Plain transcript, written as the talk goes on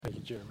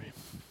Thank you, Jeremy.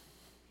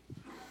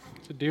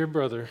 So, dear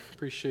brother,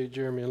 appreciate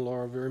Jeremy and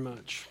Laura very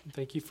much.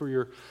 Thank you for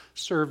your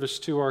service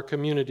to our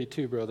community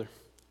too, brother.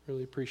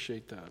 Really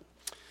appreciate that.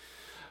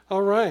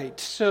 All right,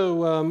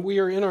 so we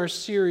are in our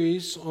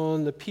series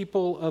on the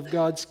people of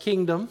God's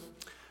kingdom.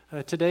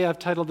 Today I've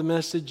titled the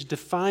message,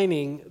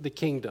 Defining the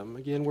Kingdom.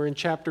 Again, we're in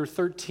chapter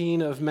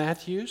 13 of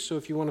Matthew, so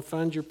if you want to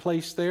find your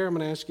place there, I'm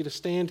going to ask you to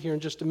stand here in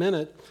just a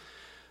minute.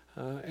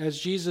 As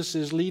Jesus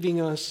is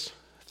leading us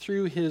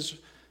through his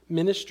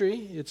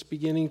ministry, it's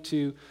beginning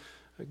to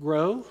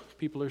grow.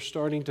 People are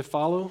starting to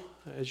follow,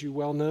 as you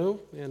well know.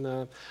 And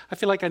I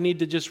feel like I need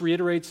to just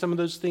reiterate some of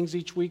those things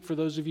each week for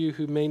those of you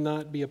who may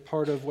not be a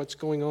part of what's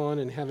going on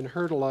and haven't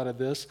heard a lot of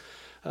this.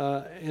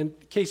 And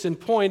case in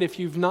point, if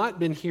you've not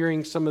been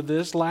hearing some of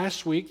this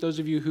last week, those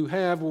of you who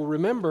have will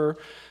remember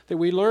that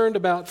we learned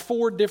about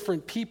 4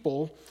 different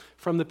people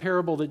from the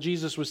parable that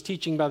Jesus was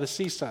teaching by the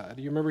seaside.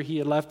 You remember he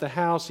had left the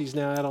house, he's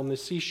now out on the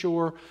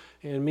seashore,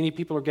 and many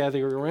people are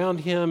gathering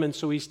around him, and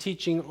so he's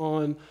teaching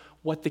on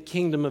what the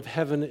kingdom of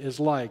heaven is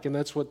like, and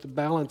that's what the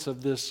balance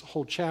of this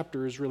whole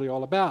chapter is really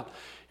all about.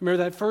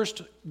 Remember that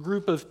first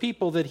group of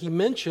people that he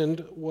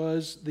mentioned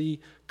was the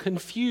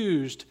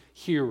confused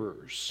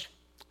hearers.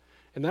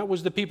 And that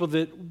was the people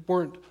that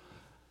weren't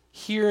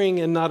hearing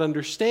and not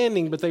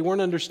understanding, but they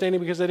weren't understanding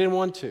because they didn't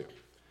want to.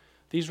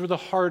 These were the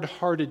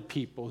hard-hearted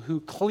people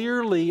who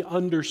clearly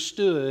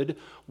understood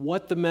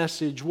what the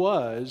message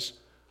was,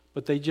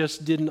 but they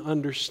just didn't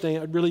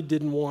understand, really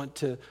didn't want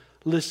to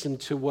listen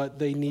to what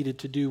they needed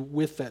to do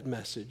with that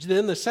message.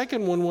 Then the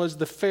second one was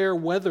the fair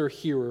weather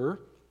hearer.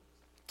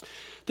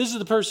 This is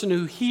the person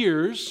who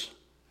hears,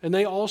 and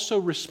they also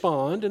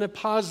respond in a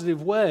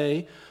positive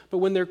way, but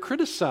when they're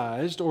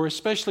criticized, or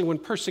especially when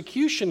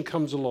persecution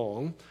comes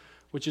along,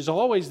 which is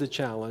always the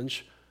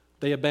challenge,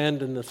 they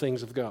abandon the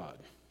things of God.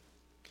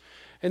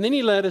 And then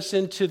he led us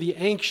into the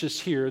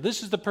anxious hearer.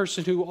 This is the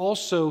person who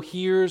also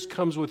hears,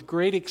 comes with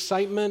great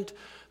excitement.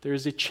 There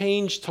is a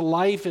change to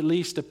life, at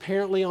least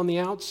apparently on the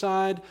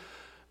outside.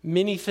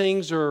 Many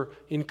things are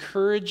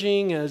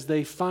encouraging as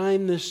they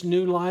find this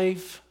new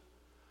life.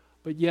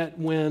 But yet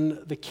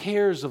when the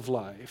cares of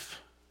life,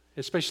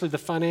 especially the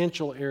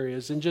financial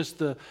areas and just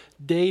the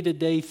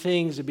day-to-day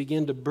things that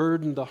begin to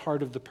burden the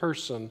heart of the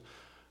person,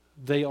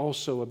 they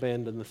also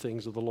abandon the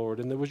things of the Lord.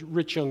 And the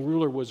rich young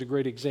ruler was a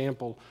great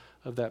example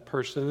of that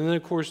person. And then,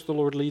 of course, the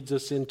Lord leads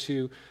us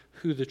into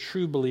who the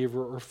true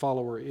believer or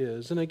follower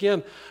is. And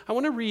again, I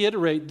want to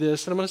reiterate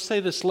this, and I'm going to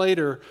say this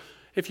later.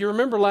 If you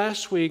remember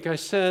last week, I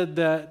said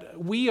that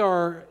we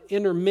are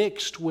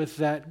intermixed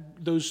with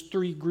those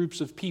 3 groups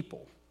of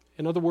people.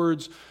 In other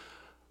words,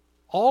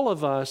 all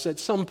of us at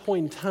some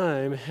point in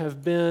time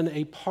have been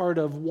a part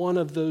of one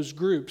of those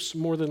groups,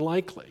 more than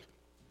likely.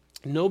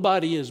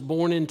 Nobody is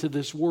born into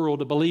this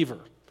world a believer.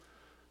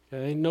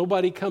 Okay?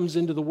 Nobody comes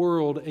into the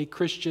world a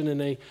Christian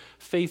and a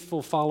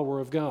faithful follower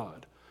of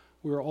God.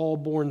 We're all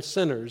born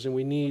sinners and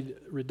we need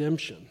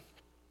redemption.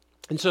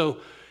 And so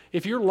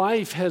if your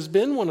life has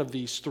been one of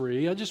these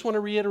 3, I just want to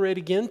reiterate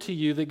again to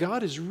you that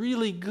God is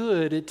really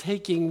good at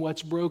taking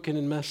what's broken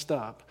and messed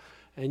up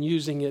and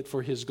using it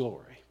for his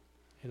glory.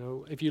 You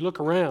know, if you look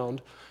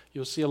around,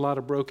 you'll see a lot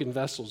of broken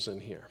vessels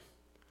in here.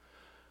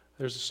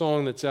 There's a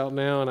song that's out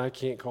now, and I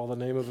can't call the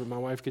name of it. My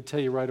wife could tell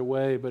you right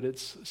away, but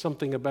it's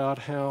something about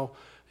how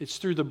it's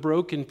through the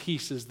broken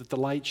pieces that the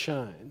light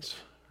shines,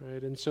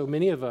 right? And so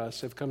many of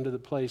us have come to the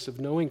place of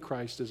knowing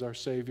Christ as our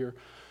Savior,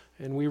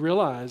 and we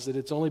realize that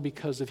it's only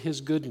because of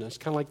his goodness,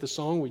 kind of like the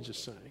song we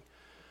just sang,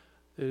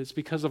 that it's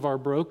because of our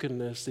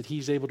brokenness that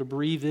he's able to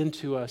breathe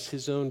into us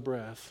his own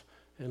breath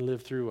and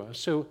live through us.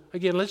 So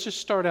again, let's just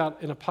start out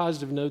in a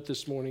positive note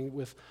this morning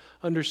with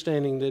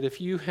understanding that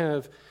if you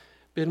have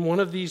been one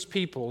of these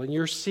people and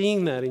you're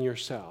seeing that in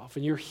yourself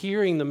and you're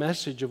hearing the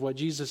message of what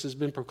Jesus has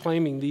been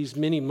proclaiming these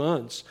many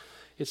months,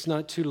 it's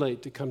not too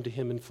late to come to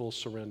him in full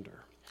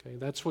surrender. Okay,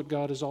 that's what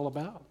God is all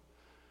about.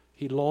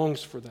 He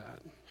longs for that.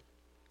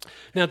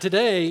 Now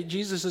today,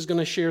 Jesus is going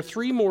to share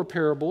 3 more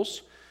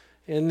parables,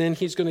 and then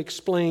he's going to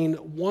explain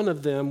one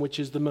of them, which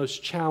is the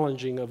most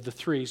challenging of the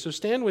 3. So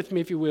stand with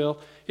me if you will,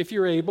 if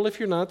you're able. If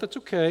you're not, that's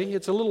okay.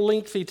 It's a little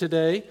lengthy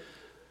today.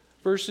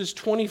 Verses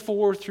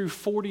 24 through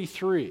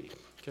 43.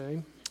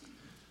 Okay.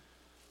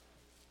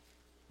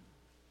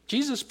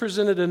 Jesus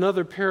presented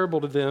another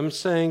parable to them,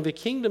 saying, "The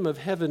kingdom of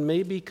heaven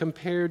may be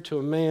compared to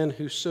a man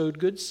who sowed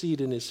good seed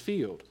in his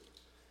field.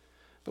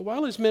 But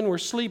while his men were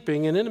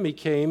sleeping, an enemy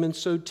came and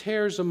sowed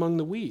tares among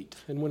the wheat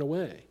and went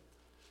away.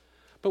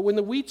 But when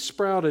the wheat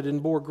sprouted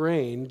and bore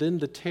grain, then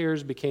the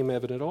tares became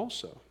evident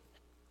also.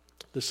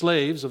 The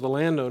slaves of the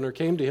landowner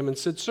came to him and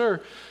said,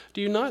 'Sir,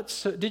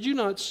 did you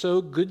not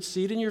sow good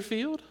seed in your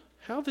field?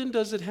 How then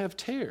does it have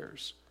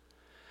tares?'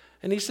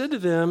 And he said to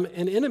them,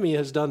 'An enemy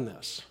has done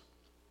this.'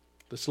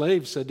 The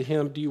slaves said to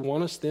him, 'Do you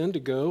want us then to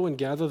go and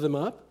gather them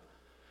up?'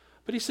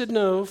 But he said,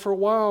 'No, for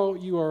while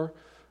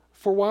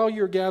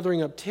you're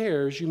gathering up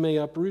tares, you may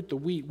uproot the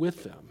wheat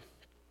with them.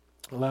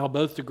 Allow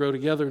both to grow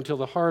together until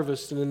the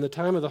harvest, and in the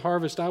time of the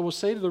harvest I will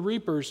say to the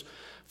reapers,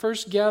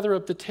 first gather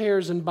up the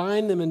tares and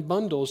bind them in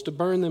bundles to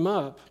burn them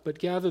up, but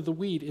gather the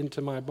wheat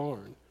into my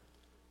barn."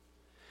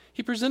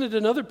 He presented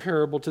another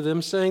parable to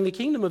them, saying, "The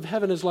kingdom of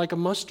heaven is like a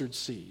mustard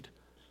seed,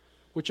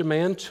 which a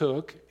man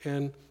took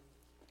and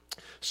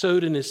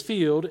sowed in his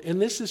field,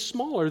 and this is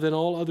smaller than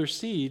all other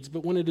seeds,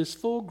 but when it is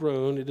full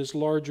grown, it is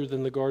larger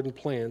than the garden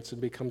plants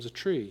and becomes a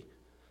tree,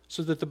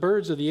 so that the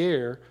birds of the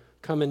air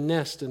come and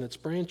nest in its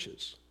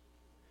branches."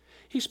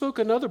 He spoke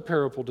another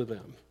parable to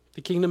them.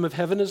 "The kingdom of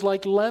heaven is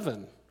like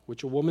leaven,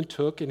 which a woman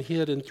took and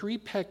hid in 3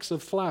 pecks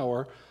of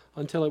flour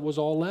until it was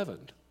all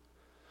leavened."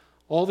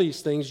 All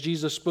these things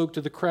Jesus spoke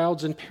to the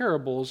crowds in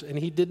parables, and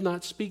he did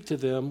not speak to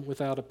them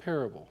without a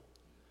parable.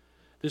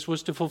 This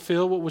was to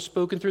fulfill what was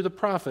spoken through the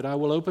prophet, "I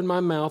will open my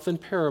mouth in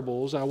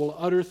parables, I will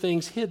utter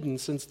things hidden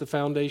since the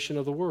foundation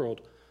of the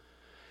world."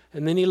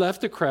 And then he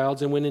left the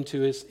crowds and went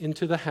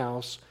into the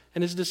house,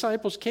 and his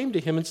disciples came to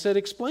him and said,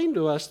 "Explain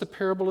to us the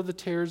parable of the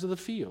tares of the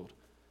field."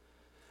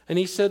 And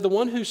he said, "The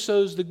one who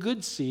sows the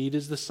good seed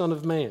is the Son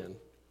of Man,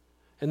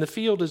 and the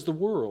field is the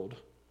world.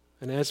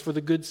 And as for the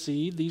good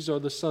seed, these are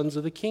the sons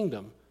of the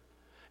kingdom,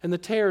 and the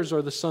tares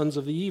are the sons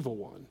of the evil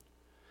one.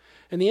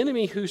 And the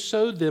enemy who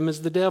sowed them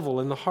is the devil,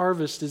 and the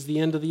harvest is the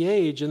end of the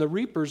age, and the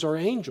reapers are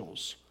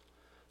angels.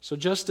 So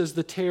just as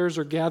the tares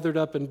are gathered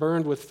up and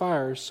burned with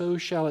fire, so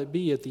shall it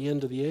be at the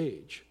end of the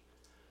age.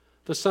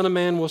 The Son of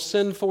Man will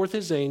send forth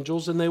his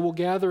angels, and they will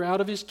gather out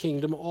of his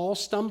kingdom all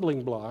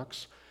stumbling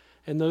blocks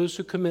and those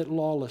who commit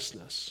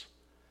lawlessness,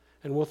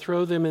 and will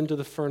throw them into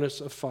the furnace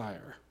of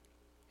fire.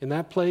 In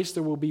that place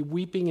there will be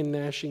weeping and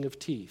gnashing of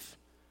teeth.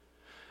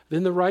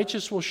 Then the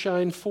righteous will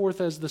shine forth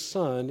as the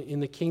sun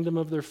in the kingdom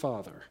of their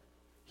Father.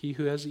 He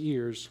who has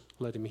ears,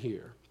 let him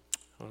hear."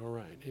 All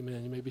right,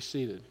 amen. You may be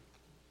seated.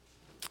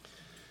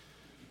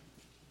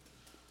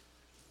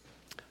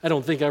 I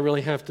don't think I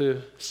really have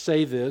to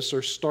say this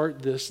or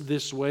start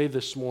this way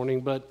this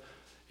morning, but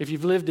if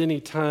you've lived any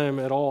time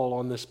at all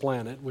on this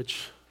planet,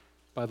 which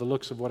by the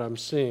looks of what I'm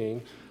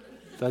seeing,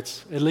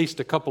 that's at least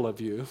a couple of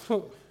you,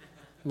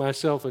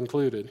 myself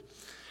included,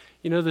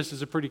 you know this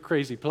is a pretty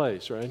crazy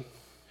place, right?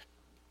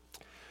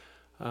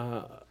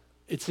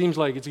 It seems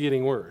like it's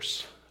getting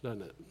worse,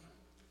 doesn't it?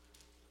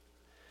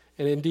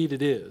 And indeed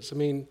it is. I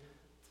mean,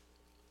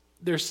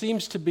 there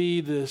seems to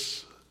be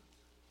this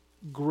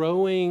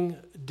growing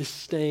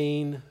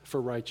disdain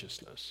for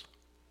righteousness,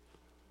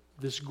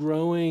 this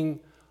growing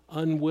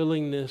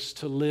unwillingness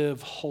to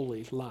live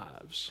holy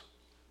lives.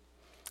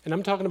 And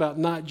I'm talking about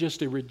not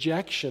just a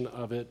rejection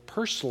of it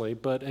personally,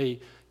 but a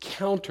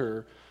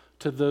counter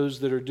to those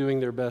that are doing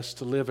their best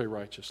to live a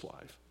righteous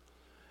life.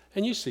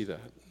 And you see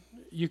that.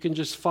 You can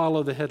just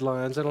follow the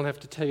headlines. I don't have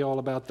to tell you all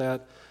about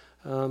that.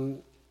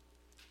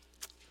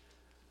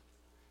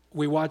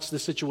 We watch the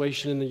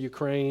situation in the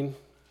Ukraine,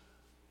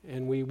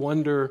 and we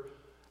wonder,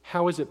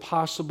 how is it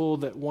possible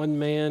that one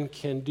man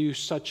can do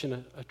such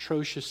an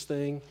atrocious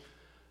thing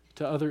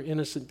to other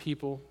innocent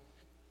people?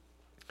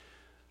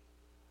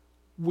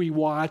 We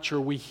watch or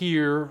we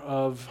hear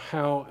of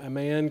how a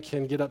man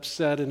can get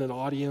upset in an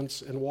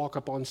audience and walk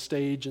up on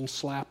stage and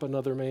slap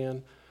another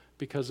man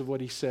because of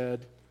what he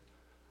said.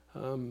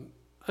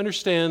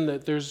 Understand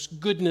that there's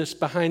goodness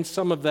behind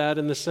some of that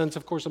in the sense,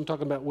 of course, I'm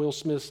talking about Will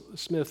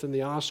Smith and the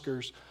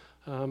Oscars.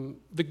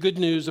 The good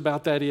news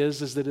about that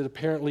is that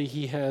apparently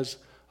he has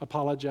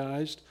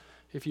apologized,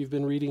 if you've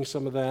been reading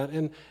some of that.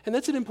 And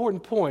that's an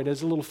important point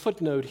as a little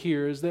footnote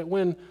here, is that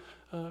when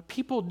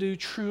people do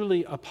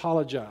truly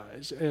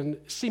apologize, and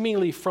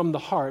seemingly from the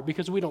heart,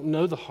 because we don't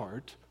know the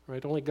heart,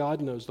 right? Only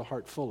God knows the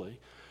heart fully.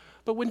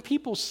 But when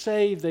people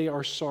say they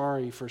are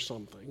sorry for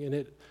something, and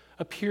it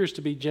appears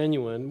to be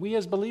genuine, we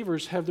as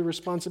believers have the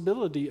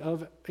responsibility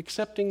of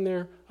accepting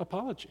their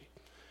apology.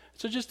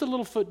 So just a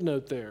little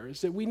footnote there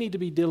is that we need to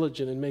be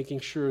diligent in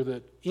making sure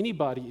that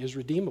anybody is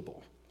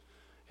redeemable.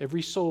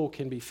 Every soul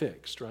can be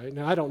fixed, right?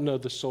 Now, I don't know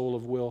the soul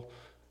of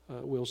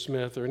Will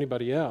Smith or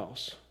anybody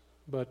else,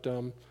 but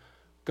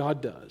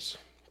God does.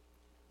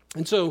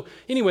 And so,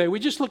 anyway, we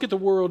just look at the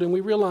world and we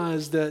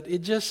realize that it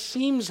just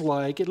seems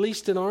like, at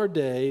least in our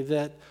day,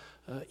 that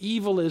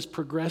evil is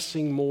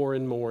progressing more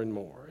and more and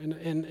more.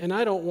 And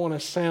I don't want to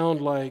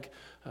sound like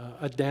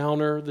a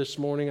downer this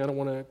morning. I don't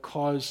want to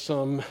cause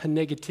some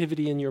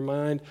negativity in your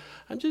mind.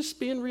 I'm just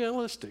being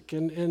realistic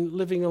and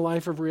living a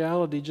life of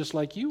reality just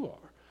like you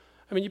are.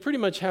 I mean, you pretty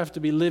much have to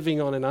be living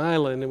on an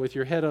island and with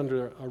your head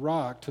under a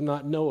rock to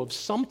not know of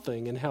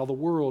something and how the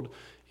world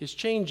is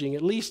changing,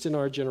 at least in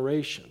our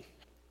generation.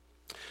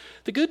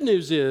 The good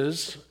news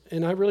is,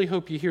 and I really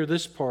hope you hear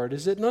this part,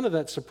 is that none of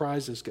that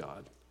surprises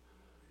God.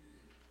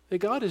 That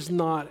God is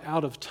not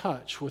out of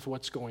touch with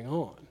what's going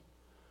on.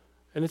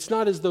 And it's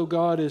not as though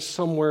God is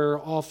somewhere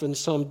off in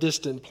some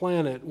distant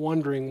planet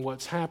wondering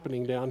what's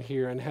happening down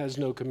here and has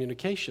no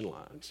communication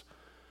lines.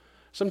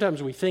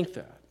 Sometimes we think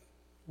that.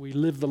 We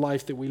live the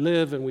life that we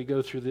live, and we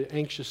go through the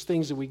anxious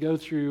things that we go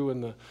through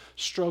and the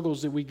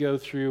struggles that we go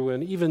through,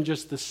 and even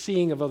just the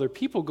seeing of other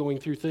people going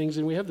through things,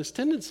 and we have this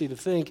tendency to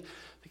think,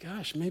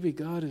 gosh, maybe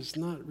God is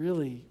not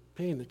really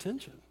paying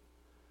attention.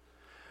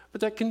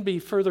 But that can be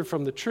further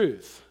from the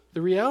truth.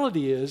 The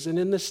reality is, and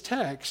in this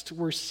text,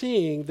 we're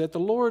seeing that the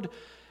Lord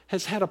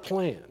has had a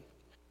plan.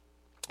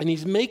 And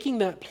he's making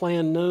that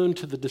plan known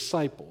to the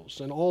disciples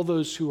and all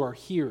those who are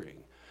hearing.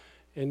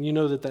 And you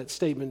know that that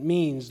statement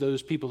means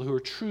those people who are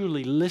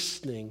truly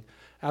listening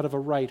out of a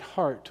right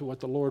heart to what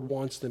the Lord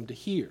wants them to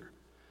hear.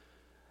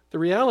 The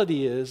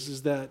reality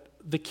is that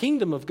the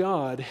kingdom of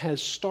God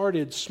has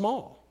started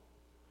small.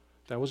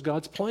 That was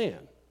God's plan.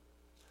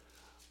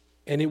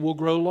 And it will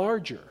grow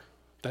larger.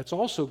 That's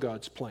also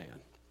God's plan.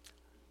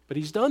 But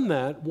he's done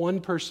that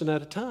one person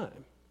at a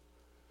time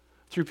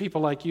through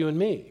people like you and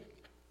me.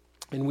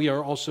 And we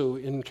are also,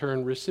 in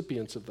turn,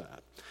 recipients of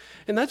that.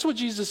 And that's what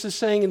Jesus is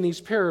saying in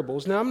these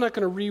parables. Now, I'm not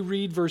going to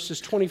reread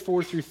verses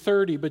 24 through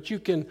 30, but you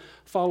can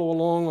follow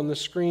along on the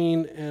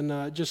screen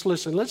and just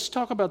listen. Let's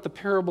talk about the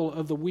parable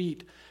of the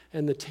wheat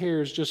and the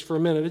tares just for a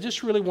minute. I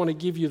just really want to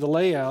give you the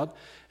layout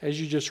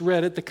as you just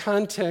read it. The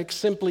context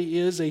simply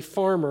is a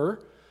farmer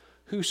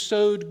who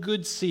sowed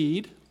good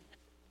seed.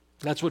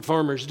 That's what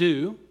farmers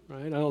do,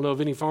 right? I don't know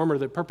of any farmer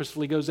that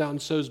purposefully goes out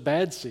and sows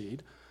bad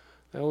seed.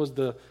 That was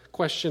the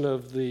question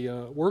of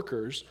the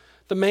workers.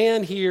 The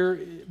man here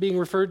being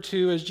referred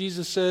to, as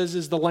Jesus says,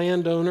 is the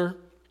landowner.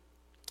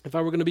 If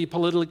I were going to be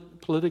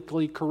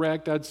politically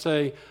correct, I'd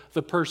say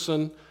the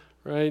person,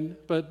 right?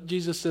 But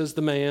Jesus says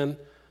the man.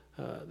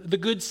 The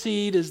good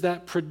seed is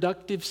that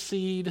productive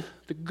seed,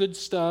 the good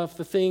stuff,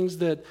 the things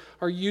that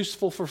are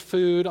useful for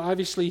food.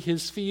 Obviously,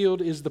 his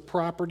field is the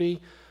property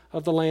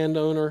of the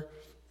landowner,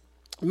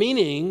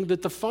 meaning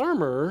that the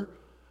farmer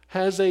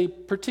has a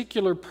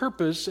particular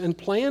purpose and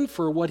plan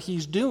for what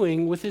he's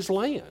doing with his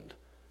land.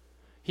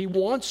 He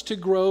wants to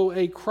grow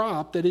a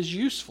crop that is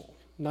useful,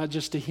 not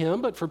just to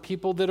him, but for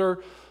people that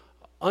are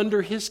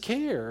under his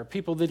care,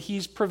 people that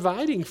he's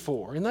providing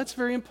for. And that's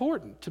very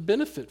important to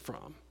benefit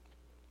from.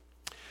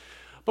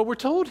 But we're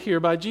told here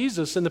by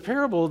Jesus in the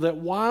parable that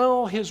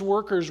while his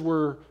workers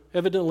were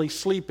evidently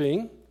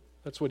sleeping,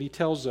 that's what he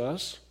tells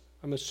us,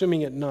 I'm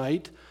assuming at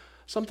night,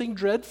 something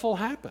dreadful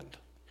happened.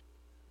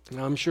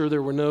 Now, I'm sure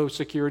there were no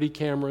security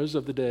cameras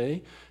of the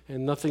day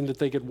and nothing that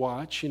they could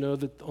watch,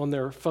 that on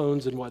their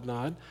phones and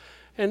whatnot.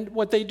 And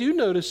what they do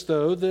notice,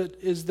 though,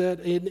 is that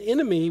an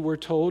enemy, we're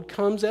told,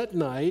 comes at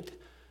night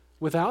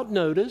without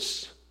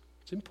notice,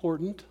 it's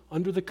important,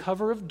 under the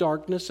cover of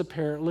darkness,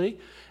 apparently,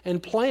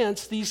 and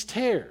plants these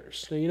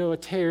tares. Now, a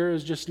tare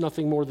is just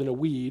nothing more than a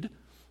weed.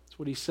 That's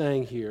what he's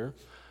saying here.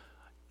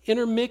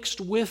 Intermixed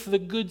with the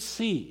good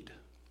seed.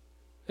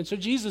 And so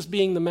Jesus,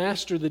 being the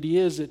master that he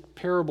is at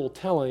parable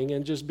telling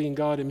and just being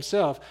God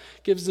himself,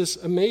 gives this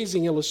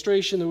amazing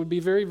illustration that would be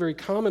very, very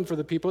common for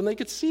the people, and they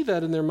could see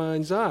that in their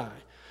mind's eye.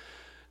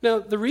 Now,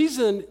 the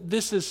reason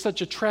this is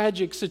such a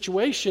tragic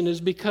situation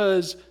is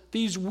because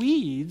these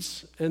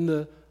weeds, and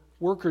the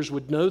workers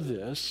would know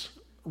this,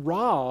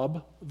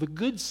 rob the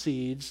good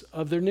seeds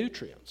of their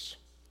nutrients.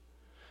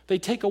 They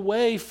take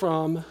away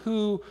from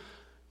who,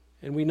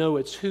 and we know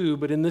it's who,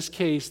 but in this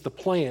case, the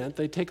plant,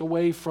 they take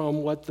away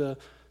from what the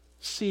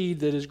seed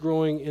that is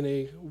growing in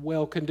a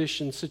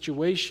well-conditioned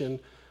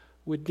situation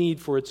would need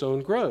for its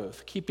own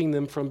growth, keeping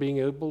them from being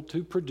able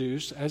to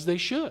produce as they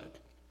should.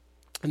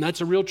 And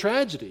that's a real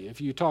tragedy. If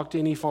you talk to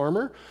any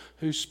farmer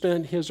who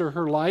spent his or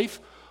her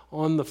life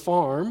on the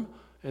farm,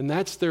 and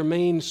that's their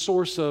main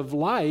source of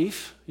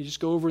life, you just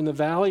go over in the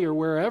valley or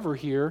wherever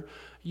here,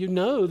 you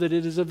know that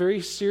it is a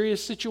very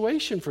serious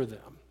situation for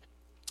them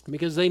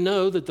because they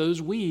know that those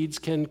weeds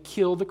can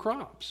kill the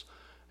crops,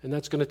 and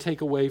that's going to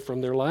take away from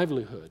their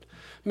livelihood,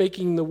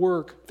 making the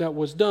work that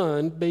was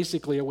done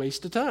basically a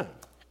waste of time.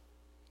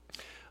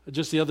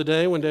 Just the other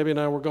day when Debbie and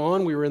I were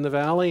gone, we were in the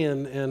valley,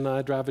 and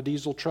I drive a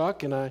diesel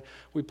truck, and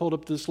we pulled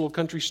up to this little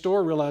country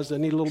store, realized I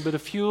need a little bit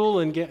of fuel,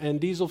 and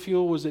diesel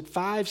fuel was at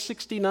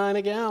 $5.69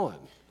 a gallon.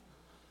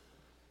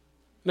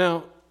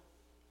 Now,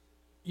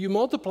 you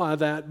multiply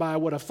that by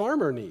what a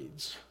farmer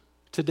needs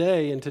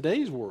today in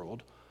today's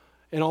world,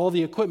 and all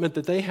the equipment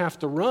that they have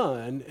to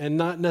run and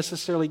not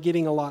necessarily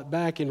getting a lot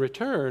back in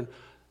return,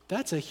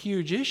 that's a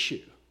huge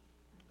issue.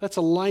 That's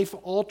a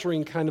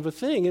life-altering kind of a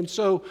thing. And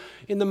so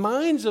in the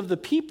minds of the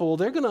people,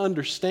 they're going to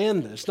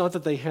understand this. Not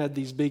that they had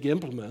these big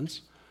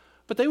implements,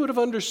 but they would have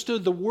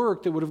understood the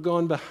work that would have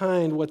gone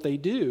behind what they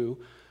do,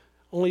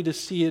 only to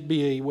see it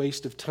be a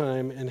waste of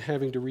time and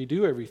having to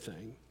redo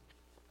everything.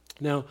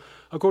 Now,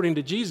 according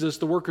to Jesus,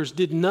 the workers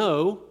didn't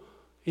know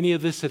any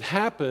of this had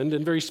happened,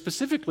 and very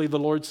specifically, the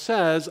Lord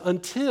says,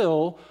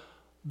 until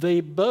they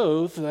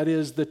both, that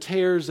is, the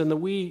tares and the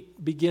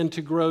wheat, begin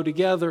to grow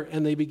together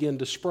and they begin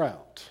to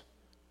sprout.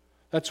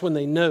 That's when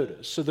they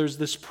notice. So there's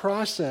this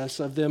process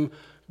of them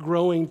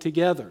growing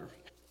together.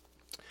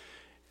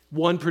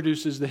 One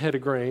produces the head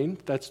of grain.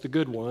 That's the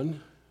good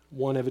one.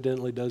 One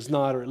evidently does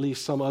not, or at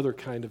least some other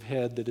kind of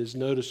head that is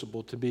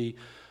noticeable to be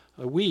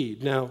a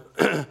weed. Now,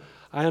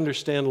 I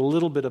understand a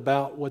little bit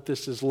about what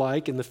this is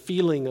like, and the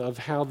feeling of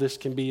how this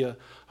can be a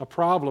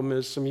problem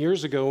is some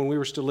years ago when we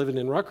were still living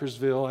in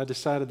Ruckersville, I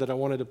decided that I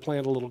wanted to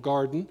plant a little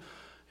garden.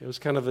 It was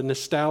kind of a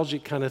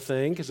nostalgic kind of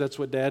thing because that's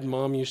what Dad and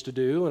Mom used to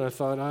do. And I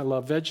thought, I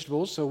love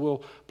vegetables, so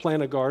we'll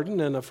plant a garden.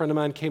 And a friend of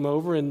mine came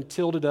over and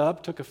tilled it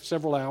up, took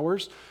several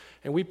hours,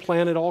 and we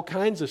planted all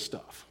kinds of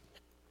stuff.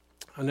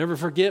 I'll never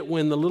forget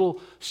when the little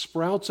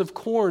sprouts of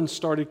corn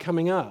started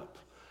coming up.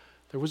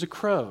 There was a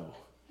crow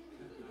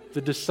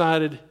that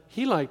decided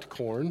he liked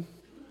corn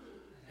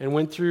and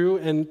went through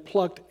and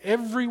plucked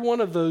every one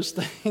of those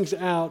things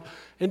out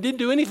and didn't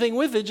do anything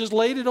with it, just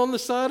laid it on the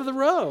side of the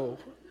row,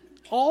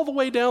 all the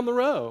way down the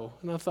row.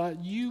 And I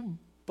thought, you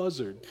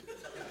buzzard.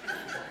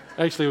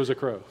 Actually, it was a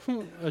crow.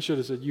 I should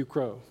have said, you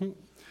crow.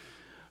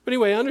 But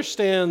anyway, I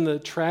understand the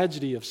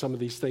tragedy of some of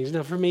these things.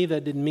 Now, for me,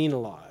 that didn't mean a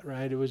lot,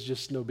 right? It was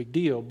just no big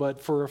deal.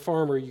 But for a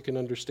farmer, you can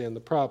understand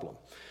the problem.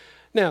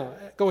 Now,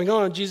 going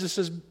on, Jesus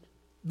says,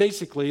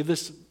 basically,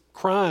 this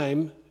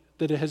crime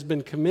that has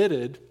been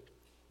committed,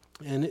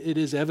 and it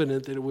is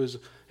evident that it was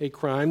a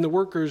crime, the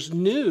workers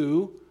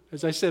knew,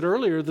 as I said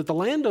earlier, that the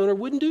landowner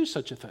wouldn't do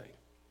such a thing.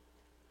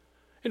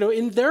 You know,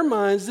 in their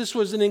minds, this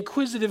was an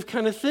inquisitive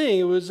kind of thing.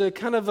 It was a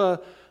kind of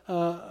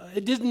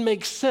it didn't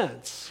make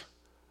sense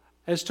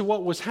as to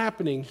what was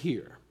happening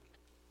here.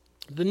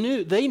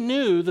 They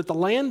knew that the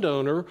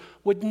landowner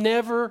would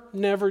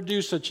never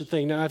do such a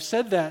thing. Now, I've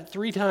said that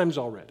 3 times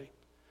already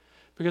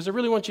because I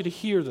really want you to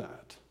hear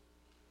that.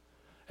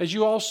 As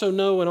you also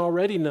know and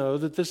already know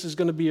that this is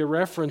going to be a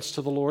reference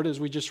to the Lord, as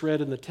we just read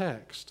in the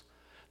text,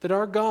 that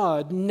our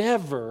God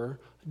never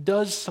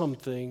does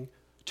something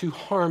to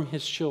harm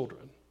his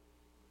children.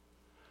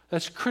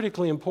 That's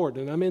critically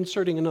important, and I'm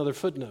inserting another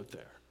footnote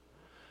there.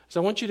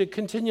 So I want you to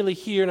continually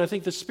hear, and I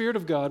think the Spirit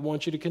of God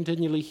wants you to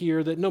continually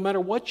hear, that no matter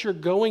what you're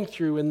going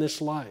through in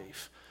this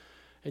life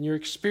and you're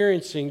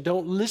experiencing,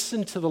 don't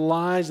listen to the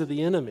lies of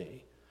the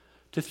enemy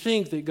to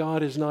think that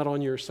God is not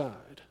on your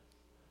side.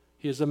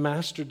 He is a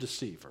master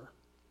deceiver.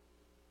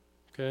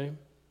 Okay?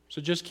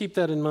 So just keep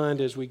that in mind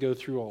as we go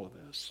through all of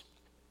this.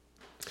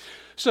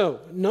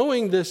 So,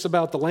 knowing this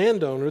about the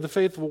landowner, the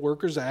faithful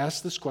workers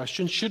ask this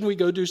question, shouldn't we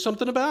go do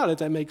something about it?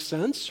 That makes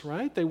sense,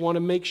 right? They want to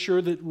make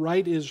sure that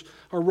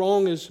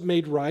wrong is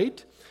made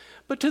right.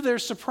 But to their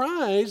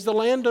surprise, the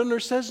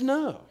landowner says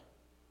no.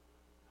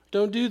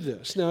 Don't do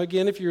this. Now,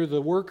 again, if you're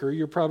the worker,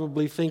 you're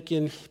probably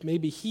thinking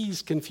maybe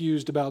he's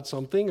confused about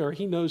something or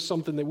he knows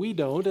something that we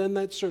don't, and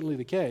that's certainly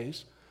the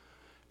case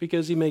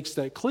because he makes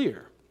that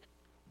clear.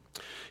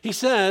 He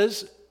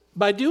says,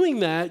 by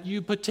doing that,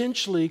 you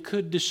potentially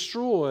could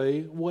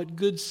destroy what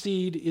good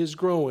seed is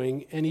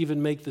growing and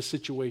even make the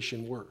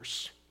situation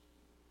worse.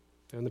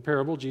 In the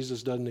parable,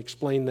 Jesus doesn't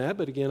explain that,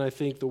 but again, I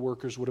think the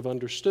workers would have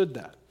understood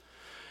that.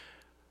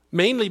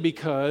 Mainly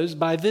because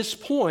by this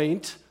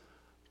point,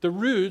 the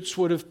roots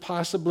would have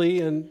possibly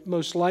and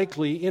most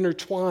likely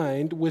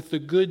intertwined with the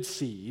good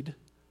seed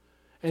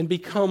and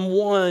become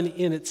one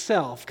in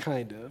itself,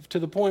 kind of, to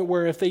the point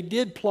where if they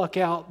did pluck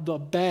out the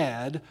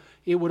bad,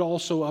 it would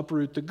also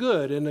uproot the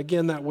good. And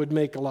again, that would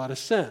make a lot of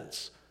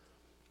sense.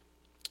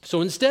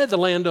 So instead, the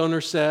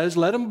landowner says,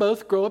 let them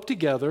both grow up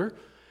together.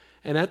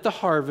 And at the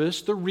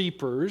harvest, the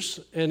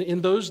reapers, and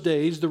in those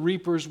days, the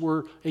reapers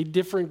were a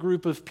different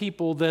group of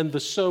people than the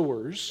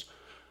sowers.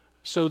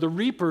 So the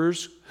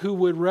reapers who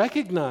would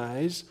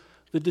recognize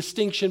the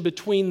distinction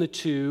between the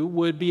two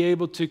would be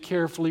able to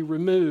carefully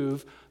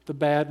remove the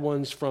bad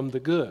ones from the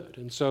good.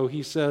 And so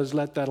he says,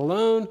 let that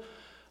alone,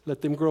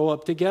 let them grow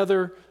up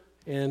together.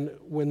 And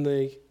when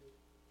the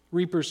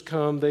reapers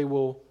come, they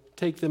will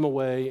take them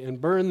away and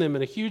burn them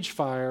in a huge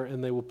fire,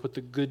 and they will put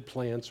the good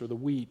plants or the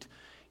wheat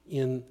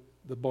in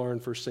the barn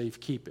for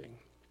safekeeping.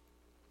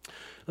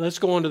 Let's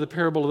go on to the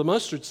parable of the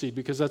mustard seed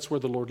because that's where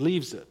the Lord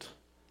leaves it.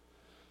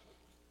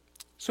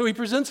 So he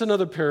presents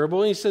another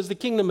parable, and he says, the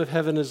kingdom of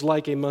heaven is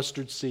like a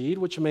mustard seed,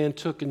 which a man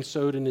took and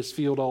sowed in his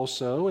field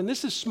also. And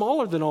this is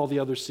smaller than all the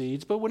other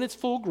seeds, but when it's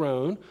full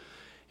grown,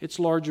 it's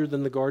larger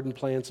than the garden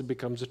plants and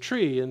becomes a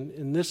tree. And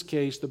in this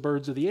case, the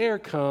birds of the air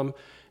come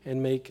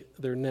and make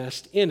their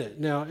nest in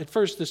it. Now, at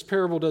first, this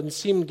parable doesn't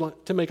seem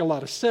to make a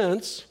lot of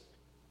sense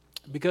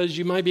because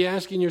you might be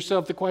asking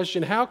yourself the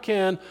question, how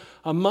can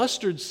a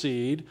mustard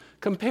seed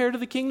compare to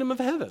the kingdom of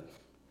heaven?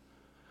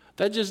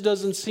 That just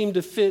doesn't seem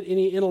to fit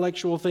any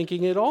intellectual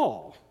thinking at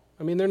all.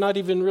 I mean, they're not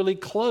even really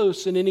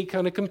close in any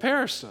kind of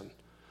comparison.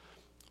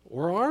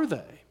 Or are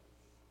they?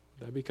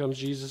 That becomes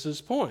Jesus'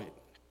 point.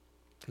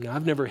 Now,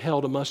 I've never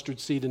held a mustard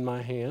seed in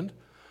my hand,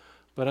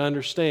 but I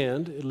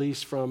understand, at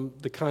least from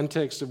the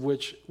context of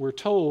which we're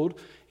told,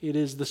 it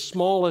is the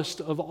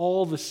smallest of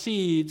all the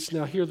seeds.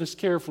 Now, hear this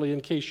carefully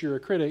in case you're a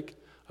critic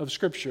of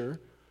Scripture.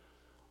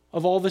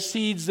 Of all the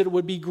seeds that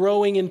would be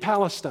growing in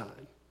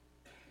Palestine.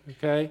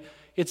 Okay?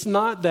 It's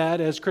not that,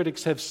 as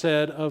critics have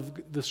said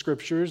of the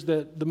Scriptures,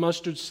 that the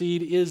mustard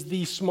seed is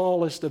the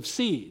smallest of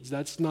seeds.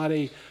 That's not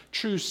a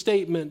true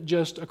statement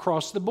just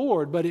across the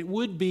board, but it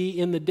would be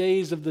in the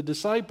days of the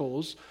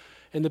disciples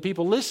and the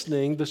people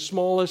listening, the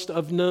smallest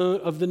of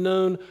the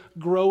known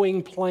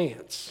growing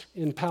plants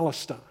in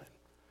Palestine.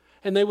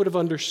 And they would have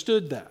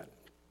understood that.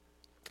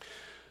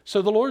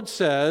 So the Lord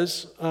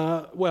says,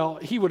 well,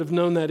 he would have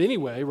known that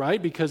anyway,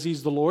 right? Because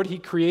he's the Lord. He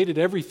created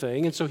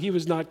everything. And so he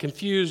was not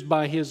confused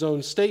by his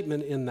own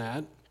statement in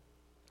that.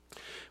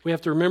 We have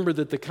to remember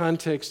that the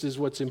context is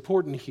what's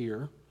important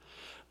here.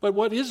 But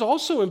what is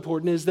also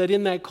important is that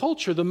in that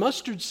culture, the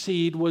mustard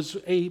seed was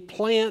a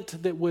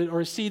plant that would,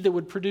 or a seed that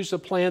would produce a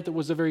plant that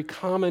was a very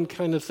common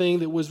kind of thing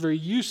that was very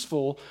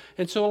useful.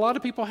 And so a lot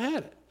of people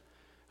had it.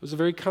 It was a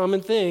very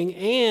common thing.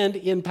 And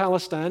in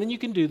Palestine, and you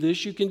can do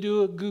this, you can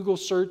do a Google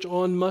search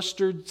on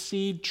mustard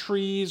seed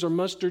trees or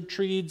mustard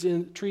trees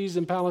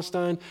in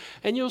Palestine,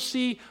 and you'll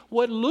see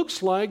what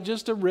looks like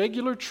just a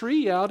regular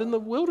tree out in the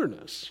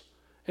wilderness.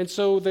 And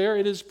so there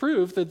it is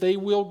proof that they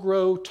will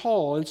grow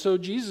tall. And so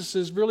Jesus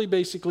is really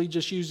basically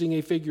just using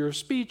a figure of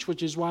speech,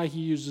 which is why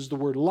he uses the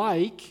word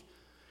like.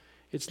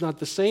 It's not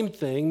the same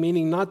thing,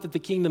 meaning not that the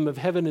kingdom of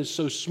heaven is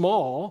so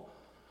small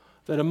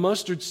that a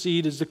mustard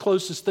seed is the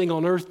closest thing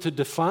on earth to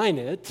define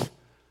it. I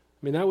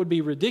mean, that would be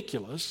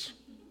ridiculous.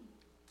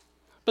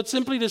 But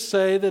simply to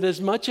say that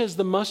as much as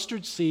the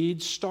mustard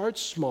seed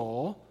starts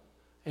small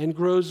and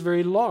grows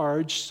very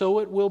large, so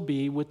it will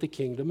be with the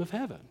kingdom of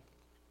heaven.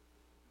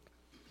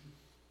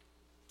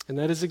 And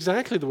that is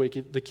exactly the way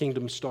the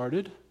kingdom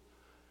started.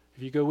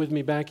 If you go with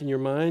me back in your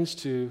minds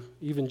to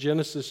even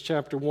Genesis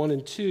chapter 1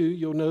 and 2,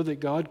 you'll know that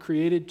God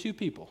created two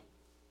people.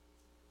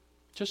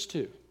 Just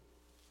two.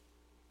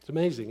 It's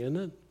amazing, isn't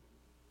it?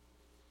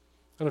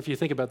 I don't know if you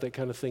think about that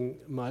kind of thing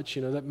much.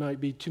 You know, that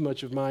might be too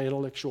much of my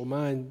intellectual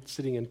mind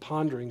sitting and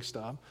pondering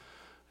stuff.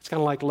 It's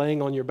kind of like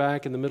laying on your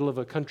back in the middle of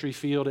a country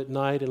field at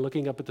night and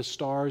looking up at the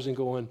stars and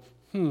going,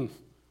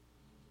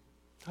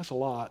 that's a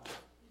lot.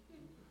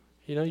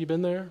 You know, you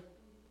been there?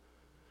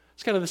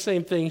 It's kind of the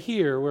same thing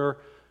here where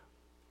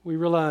we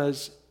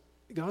realize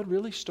God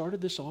really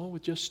started this all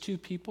with just two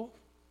people.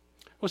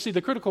 Well, see,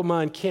 the critical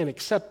mind can't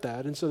accept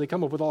that, and so they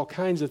come up with all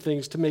kinds of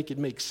things to make it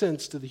make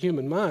sense to the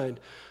human mind.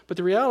 But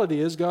the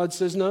reality is God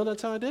says, no,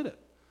 that's how I did it.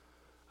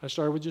 I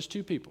started with just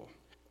two people,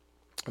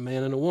 a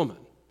man and a woman.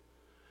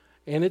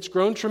 And it's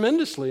grown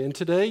tremendously, and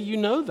today you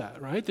know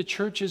that, right? The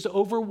church is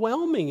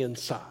overwhelming in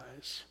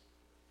size,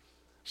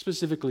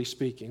 specifically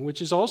speaking,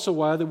 which is also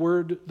why the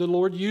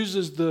Lord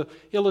uses the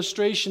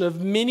illustration of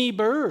many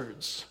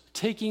birds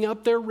taking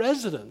up their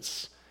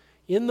residence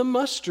in the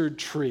mustard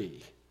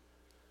tree.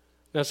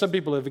 Now, some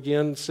people have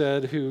again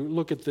said, who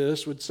look at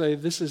this, would say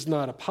this is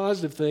not a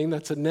positive thing,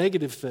 that's a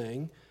negative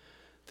thing,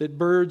 that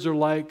birds are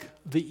like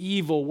the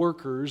evil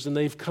workers and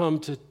they've come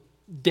to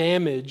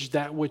damage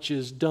that which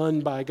is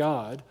done by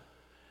God.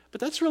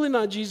 But that's really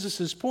not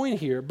Jesus' point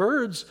here.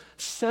 Birds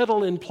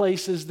settle in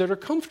places that are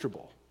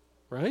comfortable,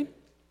 right?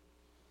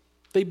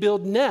 They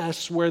build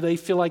nests where they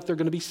feel like they're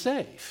going to be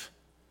safe.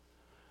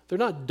 They're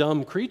not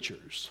dumb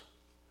creatures.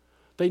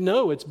 They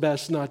know it's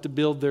best not to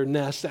build their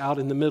nests out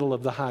in the middle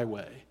of the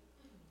highway.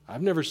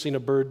 I've never seen a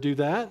bird do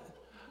that.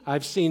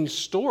 I've seen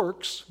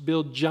storks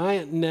build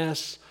giant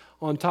nests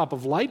on top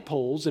of light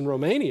poles in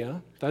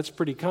Romania. That's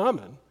pretty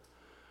common.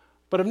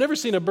 But I've never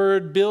seen a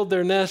bird build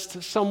their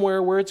nest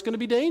somewhere where it's going to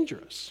be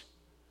dangerous.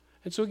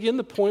 And so again,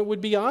 the point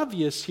would be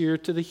obvious here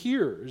to the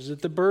hearers,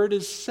 that the bird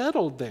is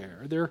settled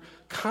there. They're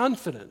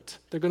confident.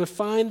 They're going to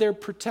find their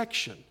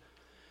protection.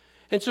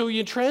 And so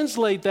you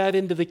translate that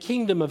into the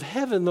kingdom of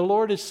heaven, the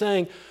Lord is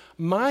saying,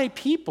 my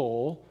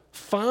people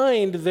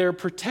find their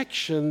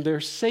protection, their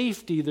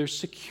safety, their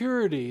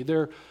security,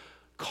 their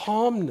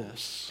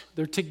calmness,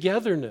 their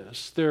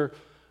togetherness, their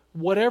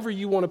whatever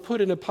you want to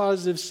put in a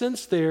positive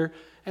sense there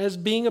as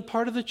being a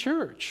part of the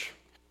church.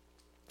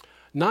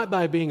 Not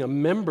by being a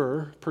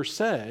member per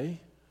se,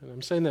 and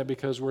I'm saying that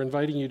because we're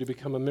inviting you to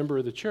become a member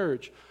of the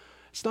church.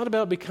 It's not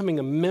about becoming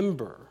a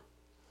member.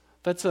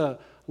 That's a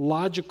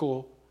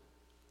logical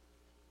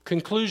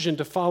conclusion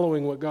to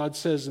following what God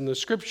says in the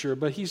scripture,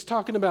 but he's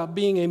talking about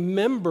being a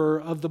member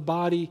of the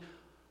body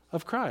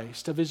of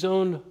Christ, of his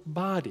own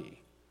body,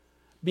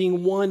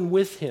 being one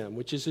with him,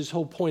 which is his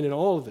whole point in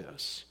all of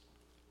this.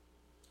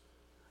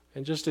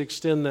 And just to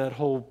extend that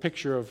whole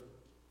picture of,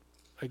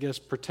 I guess,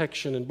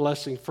 protection and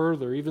blessing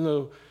further, even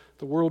though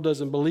the world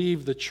doesn't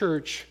believe the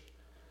church,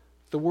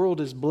 the world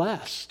is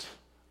blessed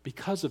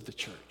because of the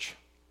church.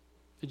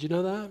 Did you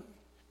know that?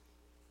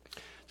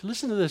 So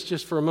listen to this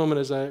just for a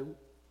moment as I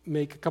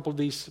make a couple of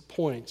these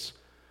points.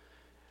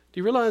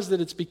 Do you realize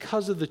that it's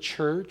because of the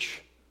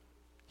church,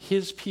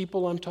 his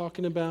people I'm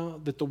talking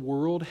about, that the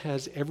world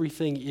has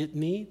everything it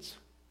needs?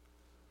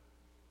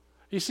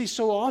 You see,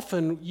 so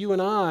often you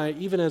and I,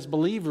 even as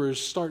believers,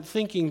 start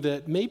thinking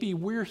that maybe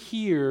we're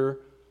here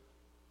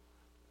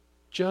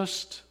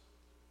just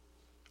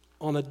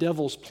on a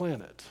devil's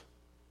planet.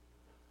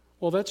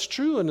 Well, that's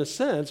true in a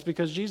sense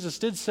because Jesus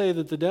did say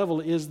that the devil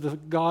is the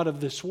god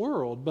of this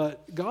world,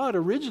 but God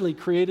originally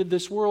created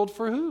this world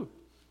for who?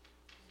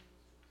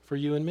 For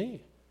you and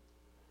me,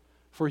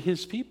 for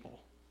his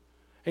people.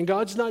 And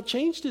God's not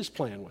changed his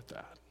plan with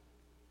that.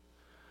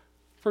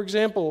 For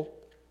example,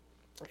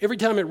 every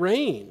time it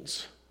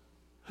rains,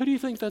 who do you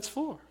think that's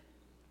for?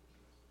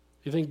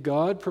 You think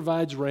God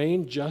provides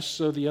rain just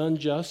so the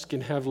unjust can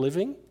have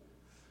living?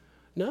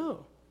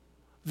 No.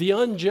 The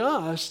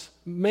unjust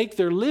make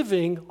their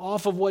living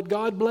off of what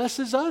God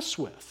blesses us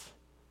with.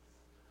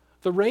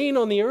 The rain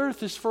on the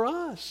earth is for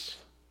us.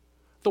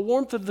 The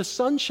warmth of the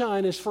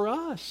sunshine is for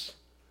us.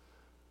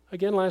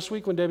 Again, last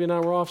week when Debbie and I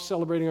were off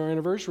celebrating our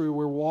anniversary, we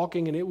were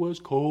walking and it was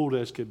cold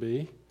as could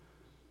be.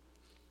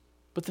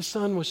 But the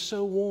sun was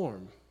so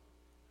warm.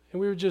 And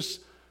we were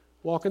just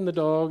walking the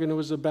dog, and it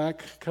was a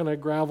back kind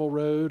of gravel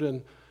road.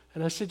 And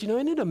I said,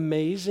 isn't it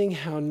amazing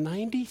how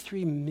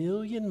 93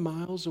 million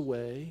miles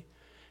away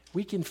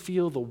we can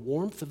feel the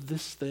warmth of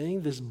this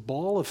thing, this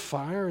ball of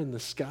fire in the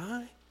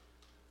sky?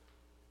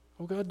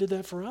 Well, God did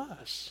that for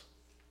us.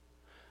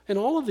 And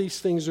all of these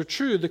things are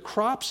true. The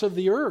crops of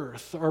the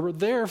earth are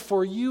there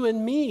for you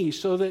and me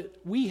so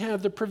that we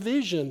have the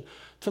provision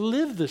to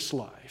live this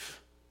life.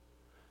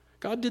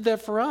 God did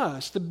that for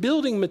us. The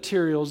building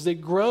materials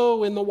that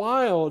grow in the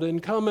wild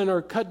and come and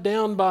are cut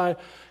down by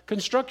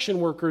construction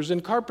workers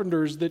and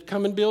carpenters that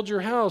come and build your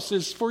house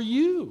is for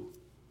you.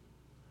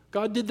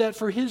 God did that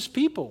for his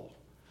people.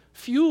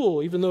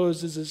 Fuel, even though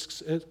it's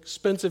as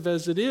expensive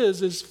as it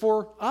is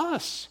for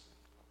us.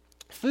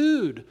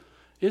 Food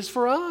is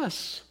for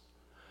us.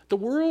 The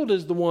world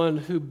is the one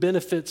who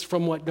benefits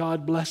from what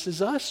God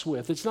blesses us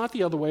with. It's not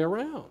the other way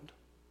around.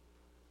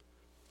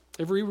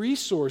 Every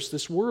resource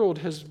this world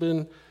has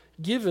been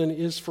given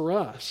is for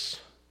us.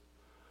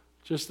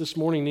 Just this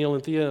morning, Neil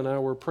and Thea and I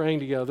were praying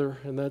together,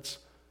 and that's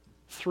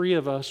 3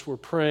 of us were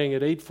praying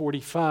at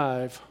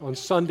 8:45 on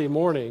Sunday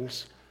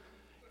mornings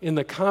in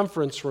the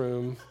conference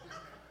room.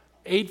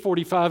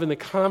 8:45 in the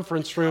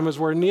conference room is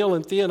where Neil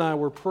and Thea and I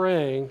were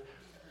praying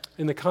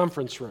in the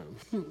conference room.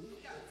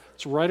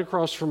 It's right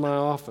across from my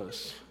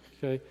office.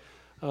 Okay,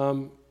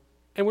 and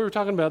they were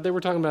talking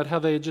about how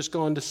they had just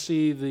gone to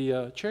see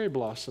the cherry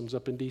blossoms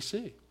up in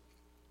D.C.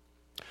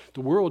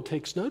 The world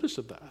takes notice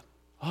of that.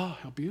 Oh,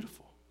 how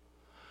beautiful.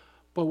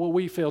 But what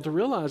we fail to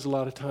realize a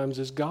lot of times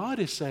is God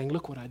is saying,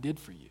 look what I did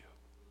for you.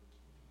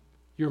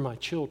 You're my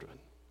children.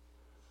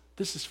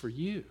 This is for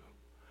you.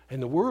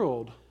 And the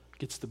world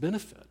gets the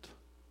benefit.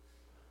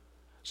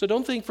 So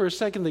don't think for a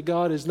second that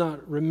God is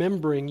not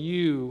remembering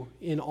you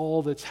in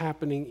all that's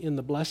happening in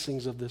the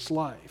blessings of this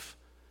life.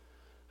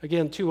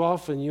 Again, too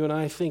often you and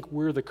I think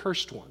we're the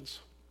cursed ones.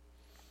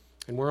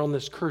 And we're on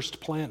this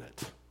cursed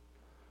planet.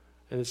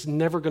 And it's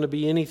never going to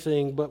be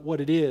anything but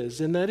what it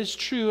is. And that is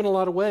true in a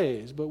lot of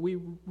ways. But we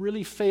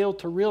really fail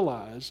to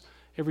realize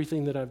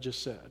everything that I've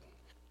just said.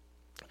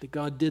 That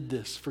God did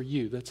this for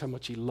you. That's how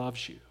much he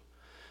loves you.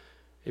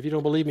 If you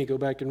don't believe me, go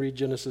back and read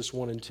Genesis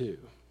 1 and 2.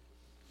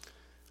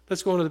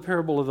 Let's go on to the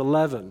parable of the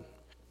leaven.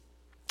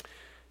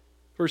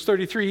 Verse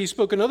 33, he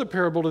spoke another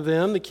parable to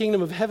them. The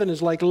kingdom of heaven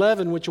is like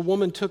leaven, which a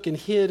woman took and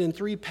hid in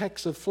 3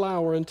 pecks of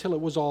flour until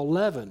it was all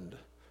leavened.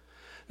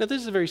 Now,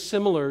 this is very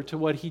similar to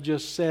what he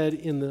just said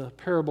in the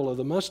parable of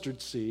the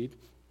mustard seed.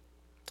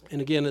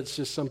 And again, it's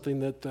just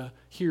something that the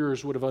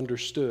hearers would have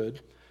understood,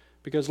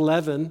 because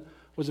leaven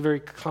was a very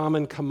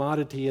common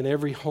commodity in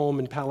every home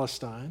in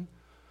Palestine,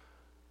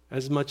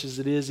 as much as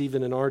it is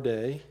even in our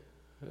day.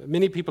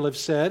 Many people have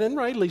said, and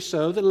rightly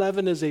so, that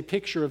leaven is a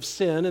picture of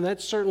sin, and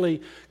that's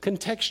certainly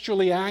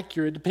contextually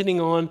accurate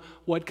depending on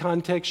what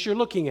context you're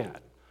looking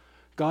at.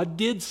 God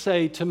did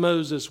say to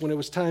Moses when it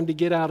was time to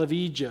get out of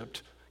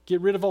Egypt,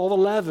 get rid of all the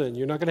leaven.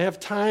 You're not going to have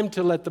time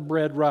to let the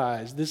bread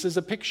rise. This is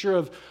a picture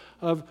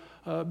of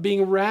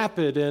being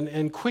rapid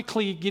and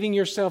quickly getting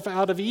yourself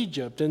out of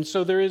Egypt. And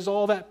so there is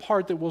all that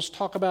part that we'll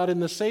talk about in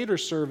the Seder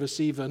service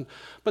even.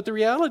 But the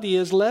reality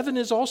is leaven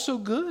is also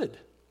good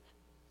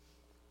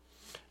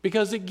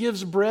because it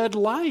gives bread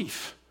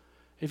life.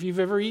 If you've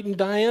ever eaten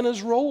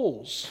Diana's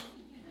rolls,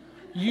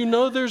 you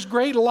know there's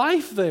great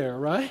life there,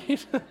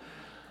 right?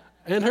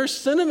 And her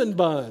cinnamon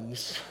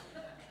buns.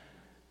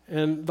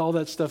 And all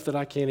that stuff that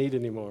I can't eat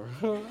anymore.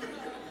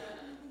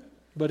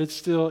 But it's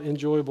still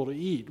enjoyable to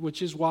eat,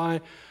 which is why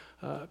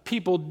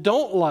people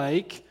don't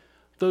like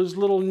those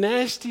little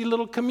nasty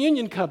little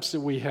communion cups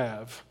that we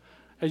have.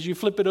 As you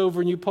flip it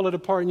over and you pull it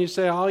apart and you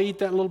say, I'll eat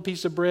that little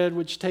piece of bread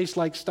which tastes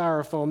like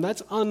styrofoam.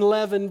 That's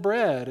unleavened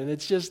bread, and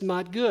it's just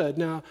not good.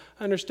 Now,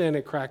 I understand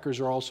that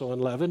crackers are also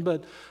unleavened,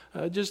 but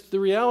just the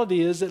reality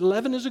is that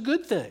leaven is a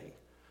good thing.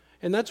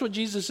 And that's what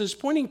Jesus is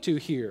pointing to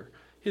here.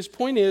 His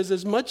point is,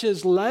 as much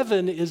as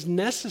leaven is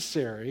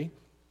necessary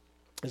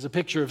as a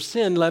picture of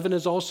sin, leaven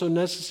is also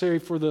necessary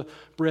for the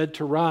bread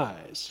to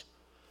rise.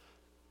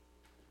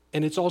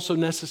 And it's also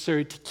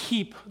necessary to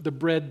keep the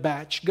bread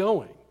batch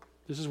going.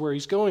 This is where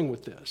he's going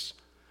with this.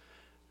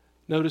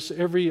 Notice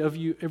every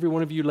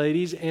one of you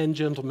ladies and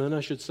gentlemen,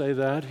 I should say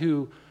that,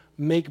 who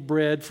make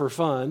bread for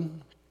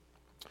fun,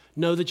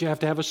 know that you have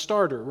to have a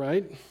starter,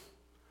 right?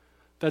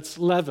 That's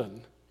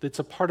leaven. That's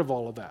a part of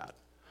all of that.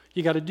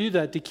 You got to do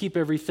that to keep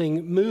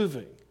everything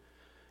moving.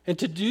 And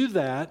to do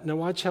that, now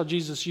watch how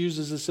Jesus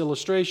uses this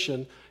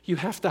illustration, you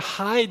have to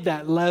hide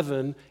that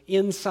leaven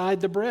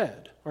inside the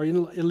bread, or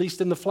at least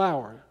in the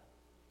flour,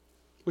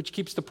 which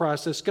keeps the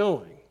process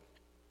going.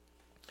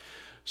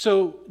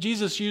 So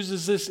Jesus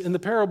uses this in the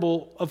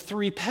parable of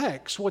 3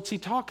 pecks. What's he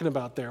talking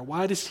about there?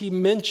 Why does he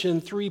mention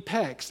 3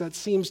 pecks? That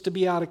seems to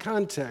be out of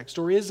context.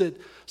 Or is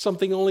it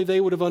something only they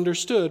would have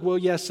understood? Well,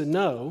 yes and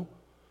no.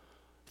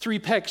 3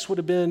 pecks would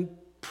have been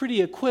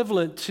pretty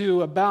equivalent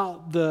to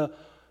about the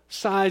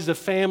size a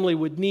family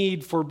would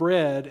need for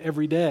bread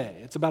every day.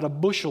 It's about a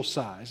bushel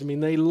size. I mean,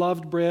 they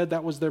loved bread.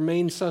 That was their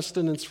main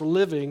sustenance for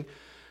living,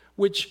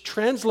 which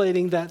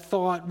translating that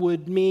thought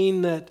would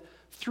mean that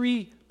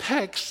 3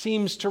 pecks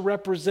seems to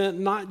represent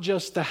not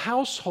just the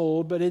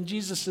household, but in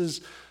Jesus'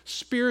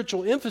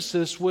 spiritual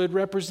emphasis would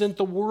represent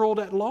the world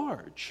at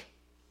large.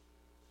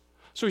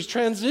 So he's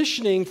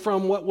transitioning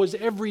from what was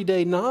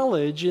everyday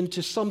knowledge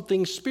into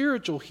something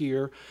spiritual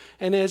here.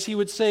 And as he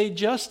would say,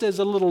 just as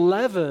a little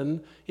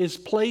leaven is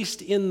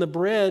placed in the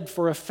bread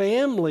for a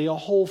family, a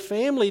whole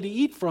family to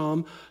eat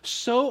from,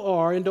 so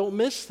are, and don't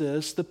miss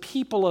this, the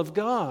people of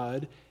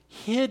God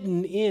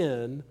hidden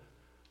in,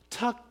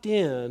 tucked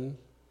in,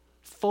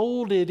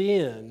 folded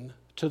in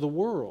to the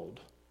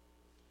world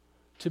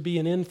to be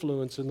an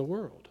influence in the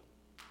world.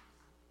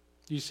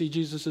 Do you see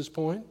Jesus'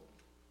 point?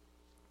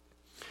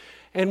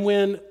 And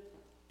when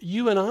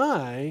you and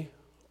I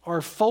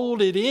are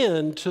folded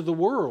into the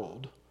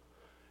world,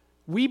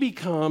 we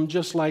become,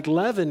 just like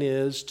leaven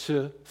is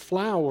to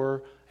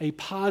flour, a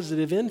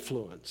positive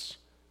influence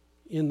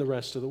in the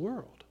rest of the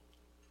world.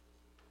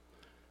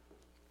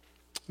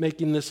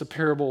 Making this a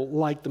parable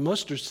like the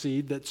mustard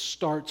seed that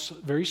starts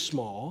very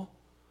small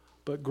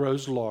but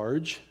grows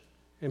large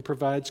and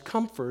provides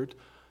comfort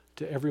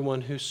to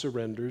everyone who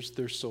surrenders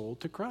their soul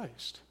to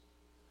Christ.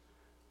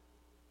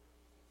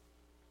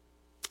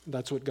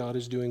 That's what God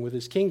is doing with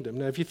his kingdom.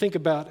 Now, if you think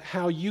about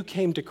how you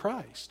came to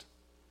Christ,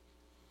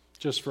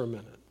 just for a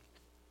minute,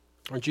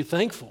 aren't you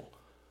thankful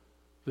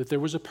that there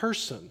was a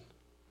person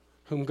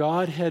whom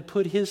God had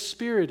put his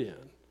Spirit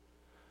in?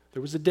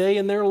 There was a day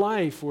in their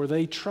life where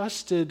they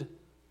trusted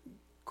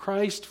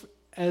Christ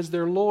as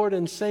their Lord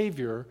and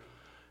Savior,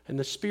 and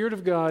the Spirit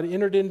of God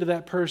entered into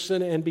that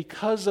person, and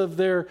because of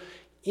their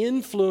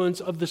influence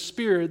of the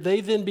Spirit, they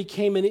then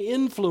became an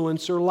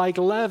influencer like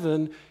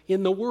leaven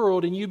in the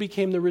world, and you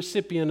became the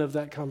recipient of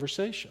that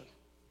conversation.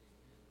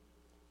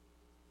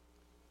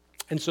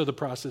 And so the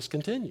process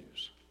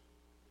continues.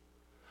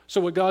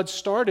 So what God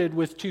started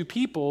with 2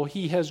 people,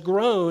 he has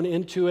grown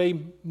into a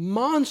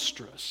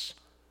monstrous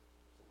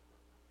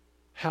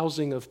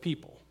housing of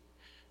people,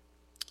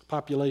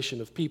 population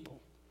of people.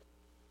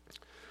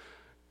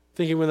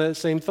 Thinking with that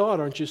same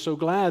thought, aren't you so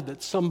glad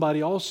that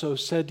somebody also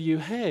said to you,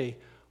 hey,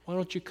 why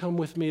don't you come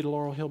with me to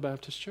Laurel Hill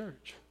Baptist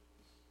Church?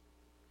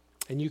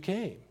 And you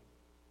came,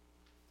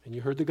 and you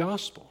heard the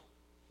gospel,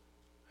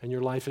 and your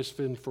life has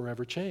been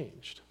forever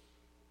changed.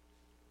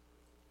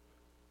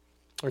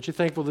 Aren't you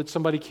thankful that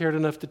somebody cared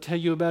enough to tell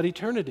you about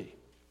eternity?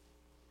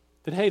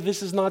 That, hey,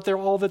 this is not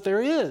all that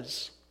there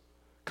is,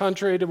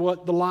 contrary to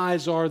what the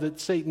lies are that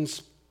Satan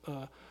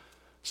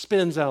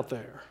spins out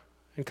there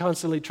and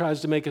constantly tries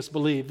to make us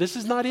believe. This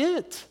is not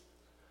it.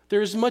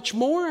 There is much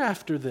more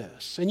after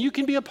this, and you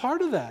can be a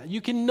part of that.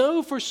 You can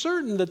know for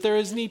certain that there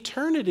is an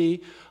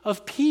eternity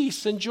of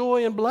peace and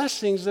joy and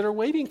blessings that are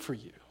waiting for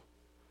you.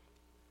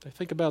 I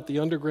think about the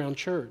underground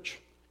church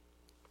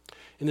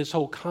and this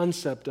whole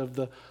concept of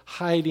the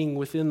hiding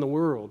within the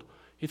world.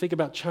 You think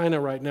about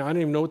China right now. I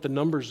don't even know what the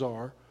numbers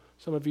are.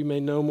 Some of you may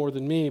know more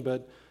than me,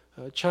 but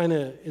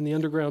China in the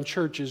underground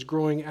church is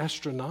growing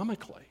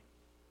astronomically,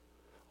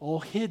 all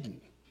hidden,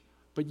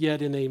 but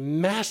yet in a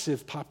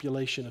massive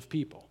population of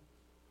people.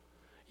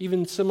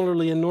 Even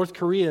similarly in North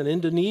Korea and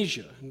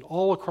Indonesia and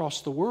all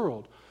across the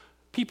world,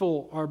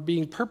 people are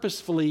being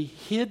purposefully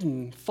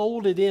hidden,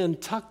 folded in,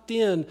 tucked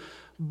in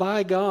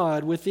by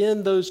God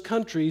within those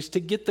countries to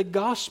get the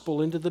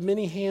gospel into the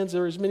many hands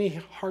or as many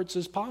hearts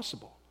as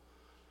possible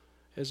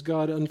as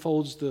God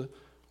unfolds the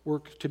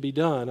work to be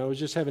done. I was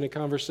just having a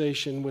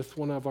conversation with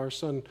one of our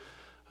son's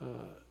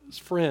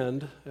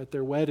friend at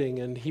their wedding,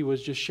 and he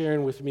was just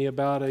sharing with me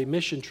about a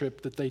mission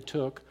trip that they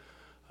took.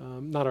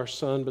 Not our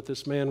son, but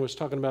this man was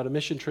talking about a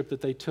mission trip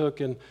that they took,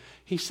 and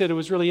he said it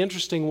was really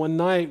interesting. One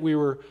night we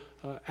were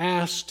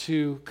asked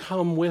to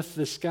come with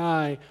this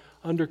guy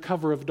under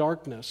cover of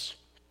darkness.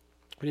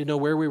 We didn't know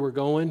where we were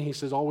going. He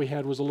says all we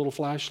had was a little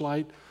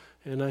flashlight,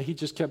 and he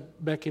just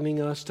kept beckoning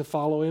us to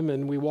follow him,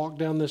 and we walked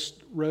down this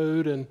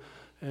road, and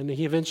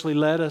he eventually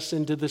led us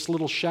into this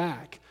little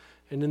shack,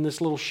 and in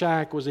this little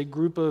shack was a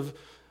group of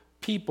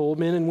people,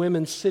 men and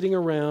women, sitting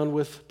around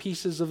with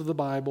pieces of the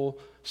Bible,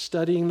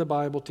 studying the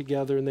Bible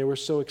together, and they were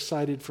so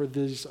excited for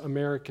these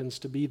Americans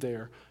to be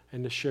there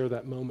and to share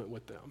that moment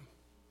with them.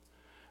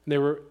 And they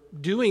were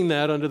doing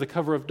that under the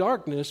cover of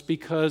darkness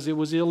because it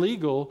was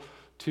illegal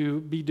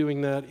to be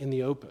doing that in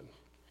the open.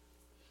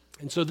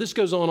 And so this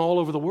goes on all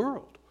over the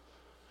world,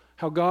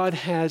 how God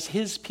has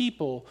his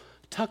people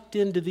tucked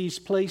into these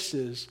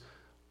places,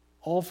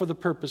 all for the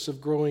purpose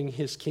of growing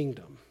his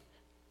kingdom.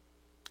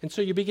 And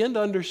so you begin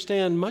to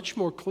understand much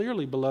more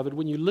clearly, beloved,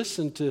 when you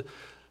listen to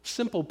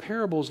simple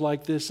parables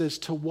like this as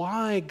to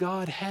why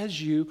God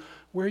has you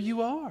where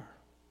you are.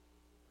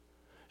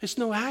 It's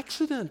no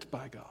accident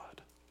by God.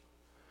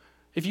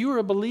 If you are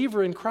a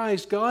believer in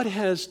Christ, God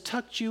has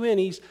tucked you in.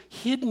 He's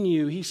hidden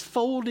you. He's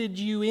folded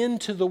you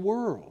into the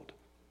world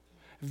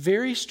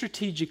very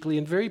strategically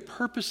and very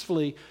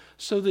purposefully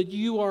so that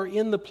you are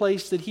in the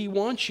place that He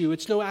wants you.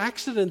 It's no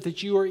accident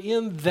that you are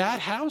in that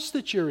house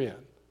that you're in.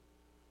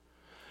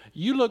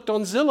 You looked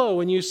on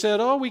Zillow and you said,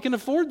 oh, we can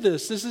afford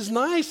this. This is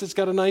nice. It's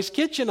got a nice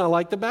kitchen. I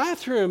like the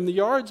bathroom. The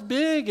yard's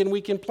big and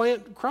we can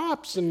plant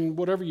crops and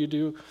whatever you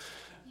do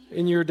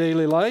in your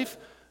daily life.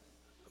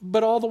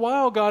 But all the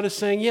while, God is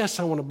saying, yes,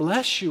 I want to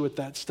bless you with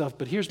that stuff,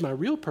 but here's my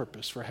real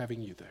purpose for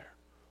having you there.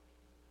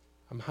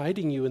 I'm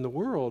hiding you in the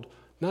world,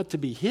 not to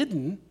be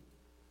hidden,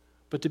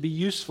 but to be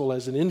useful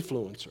as an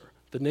influencer.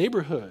 The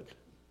neighborhood,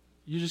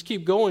 you just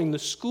keep going. The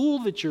school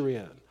that you're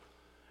in,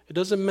 it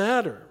doesn't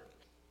matter.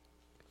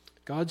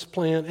 God's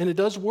plan, and it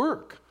does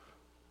work,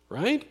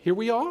 right? Here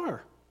we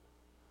are.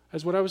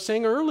 As what I was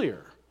saying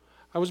earlier.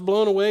 I was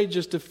blown away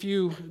just a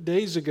few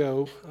days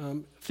ago,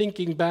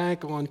 thinking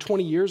back on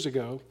 20 years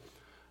ago,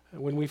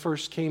 when we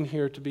first came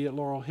here to be at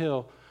Laurel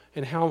Hill,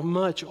 and how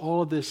much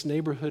all of this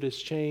neighborhood has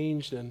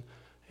changed,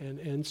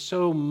 and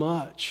so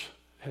much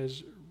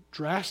has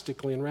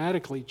drastically and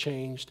radically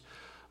changed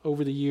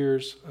over the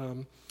years.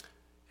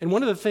 And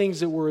one of the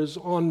things that was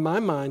on my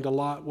mind a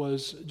lot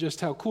was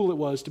just how cool it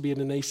was to be in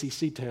an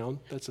ACC town.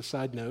 That's a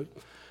side note.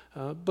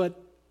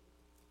 But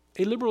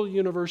a liberal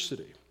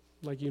university,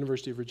 like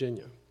University of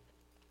Virginia.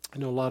 I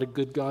know a lot of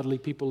good, godly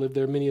people live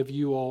there. Many of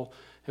you all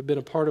have been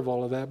a part of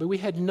all of that. But we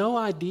had no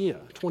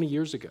idea 20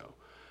 years ago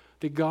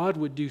that God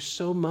would do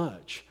so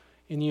much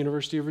in the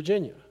University of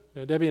Virginia.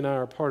 Now, Debbie and I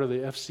are part of the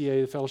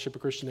FCA, the Fellowship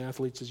of Christian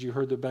Athletes. As you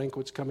heard, the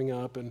banquet's coming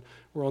up, and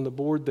we're on the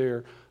board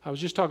there. I was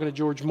just talking to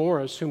George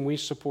Morris, whom we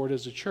support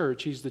as a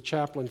church. He's the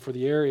chaplain for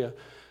the area.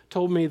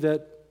 Told me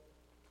that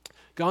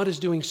God is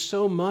doing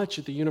so much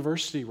at the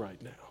university right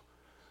now.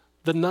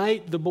 The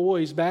night the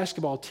boys'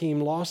 basketball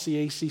team lost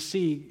the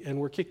ACC and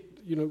were kicked,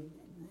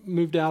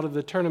 moved out of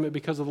the tournament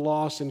because of the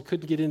loss and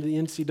couldn't get into the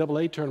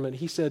NCAA tournament,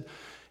 he said,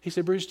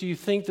 Bruce, do you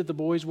think that the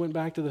boys went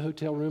back to the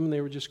hotel room and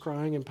they were just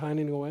crying and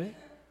pining away?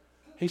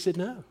 He said,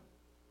 no.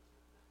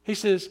 He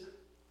says,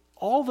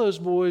 all those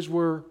boys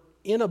were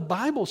in a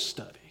Bible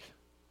study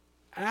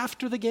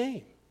after the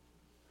game,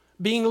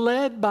 being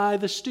led by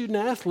the student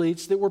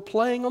athletes that were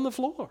playing on the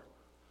floor.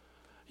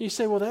 You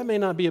say, well, that may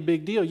not be a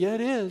big deal. Yeah,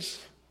 it is.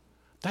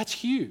 That's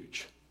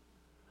huge.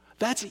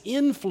 That's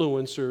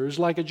influencers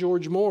like a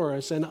George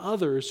Morris and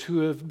others who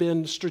have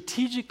been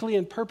strategically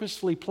and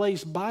purposefully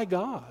placed by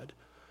God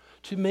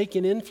to make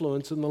an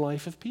influence in the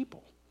life of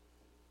people.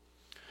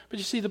 But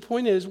you see, the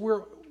point is,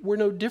 we're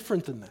no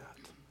different than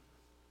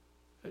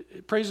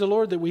that. Praise the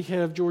Lord that we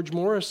have George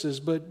Morris's,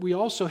 but we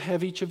also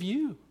have each of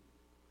you.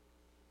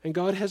 And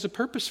God has a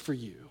purpose for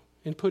you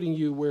in putting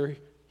you where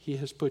He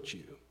has put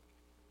you.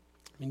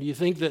 I mean, do you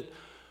think that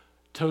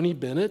Tony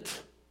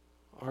Bennett,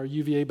 our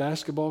UVA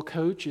basketball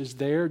coach, is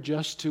there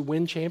just to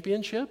win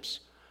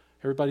championships?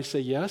 Everybody say,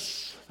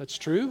 yes, that's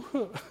true.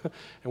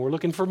 And we're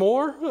looking for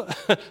more?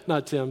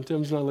 Not Tim.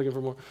 Tim's not looking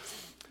for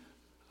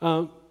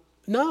more.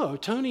 No,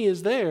 Tony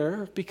is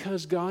there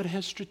because God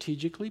has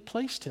strategically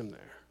placed him there.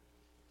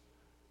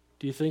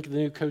 Do you think the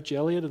new Coach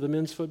Elliott of the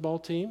men's football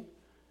team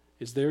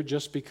is there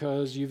just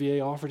because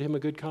UVA offered him a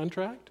good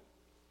contract?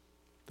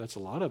 That's a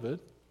lot of it.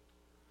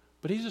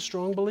 But he's a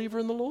strong believer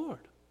in the Lord.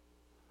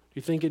 Do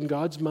you think in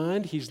God's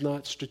mind He's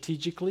not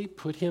strategically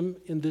put him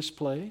in this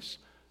place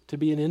to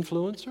be an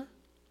influencer?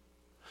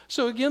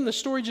 So again, the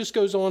story just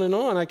goes on and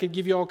on. I could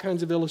give you all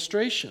kinds of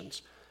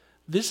illustrations.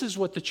 This is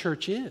what the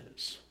church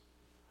is.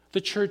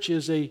 The church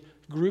is a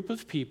group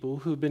of people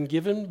who have been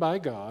given by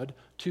God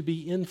to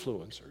be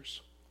influencers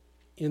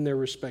in their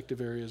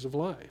respective areas of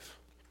life.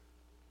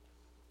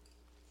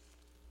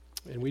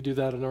 And we do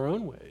that in our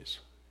own ways.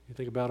 You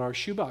think about our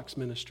shoebox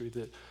ministry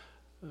that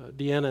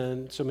Deanna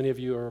and so many of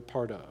you are a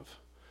part of.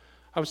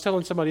 I was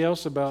telling somebody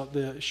else about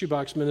the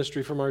shoebox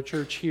ministry from our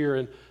church here,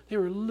 and they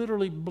were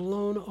literally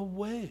blown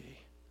away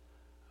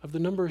of the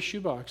number of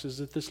shoeboxes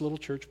that this little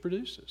church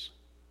produces.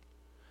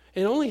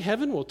 And only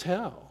heaven will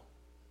tell,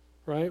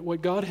 right,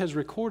 what God has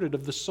recorded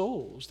of the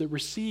souls that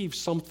receive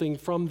something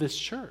from this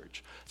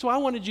church. So I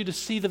wanted you to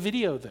see the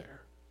video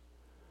there.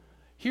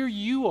 Here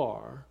you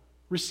are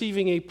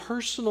receiving a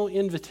personal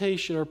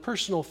invitation or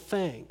personal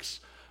thanks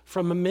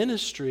from a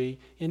ministry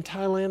in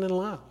Thailand and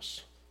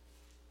Laos.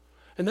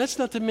 And that's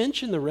not to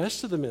mention the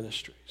rest of the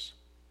ministries.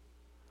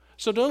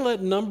 So don't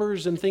let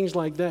numbers and things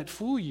like that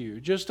fool you.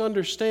 Just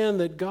understand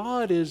that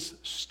God is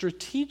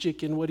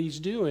strategic in what He's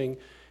doing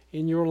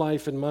in your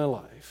life and my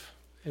life.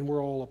 And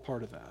we're all a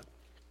part of that.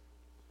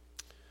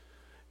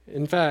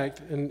 In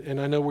fact,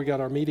 and I know we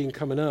got our meeting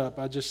coming up,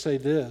 I just say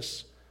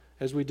this,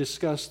 as we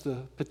discuss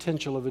the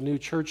potential of a new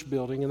church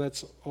building, and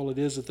that's all it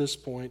is at this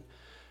point,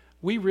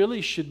 we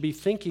really should be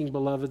thinking,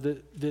 beloved,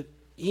 that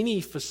any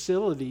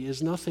facility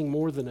is nothing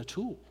more than a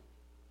tool.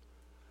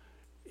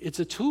 It's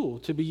a tool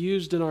to be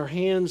used in our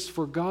hands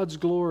for God's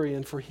glory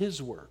and for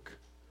His work.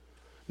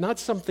 Not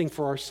something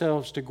for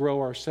ourselves to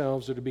grow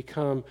ourselves or to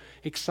become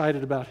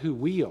excited about who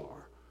we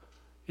are.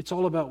 It's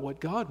all about what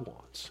God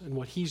wants and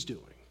what He's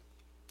doing.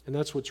 And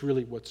that's what's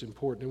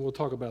important, and we'll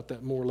talk about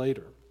that more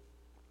later.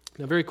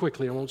 Now, very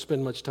quickly, I won't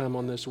spend much time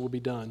on this, or we'll be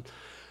done.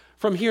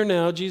 From here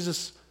now,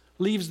 Jesus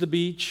leaves the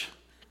beach,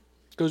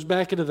 goes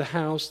back into the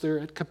house there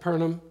at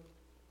Capernaum.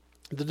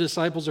 The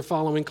disciples are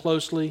following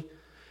closely,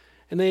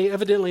 and they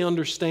evidently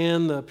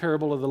understand the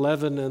parable of the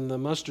leaven and the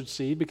mustard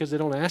seed because they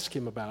don't ask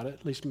him about it.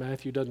 At least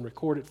Matthew doesn't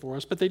record it for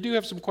us. But they do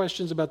have some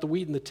questions about the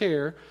wheat and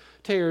the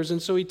tares, and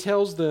so he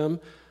tells them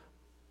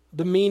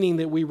the meaning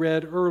that we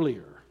read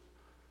earlier,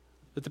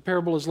 that the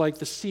parable is like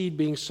the seed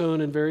being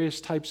sown in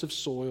various types of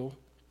soil,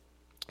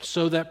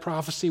 so that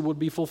prophecy would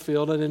be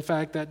fulfilled. And in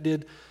fact, that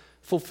did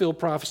fulfill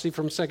prophecy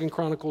from 2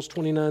 Chronicles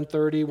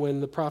 29:30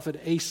 when the prophet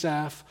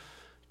Asaph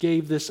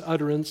gave this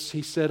utterance.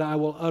 He said, I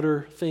will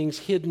utter things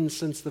hidden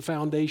since the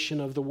foundation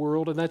of the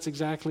world. And that's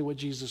exactly what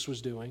Jesus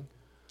was doing.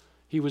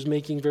 He was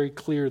making very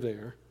clear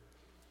there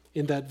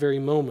in that very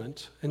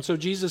moment. And so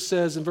Jesus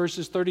says in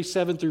verses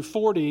 37 through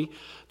 40,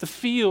 the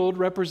field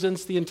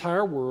represents the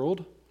entire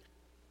world,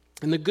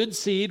 and the good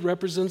seed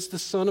represents the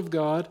Son of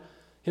God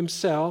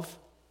himself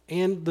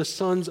and the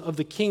sons of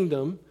the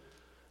kingdom.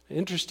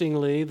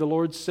 Interestingly, the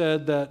Lord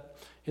said that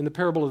in the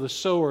parable of the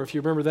sower, if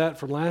you remember that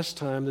from last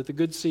time, that the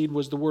good seed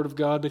was the word of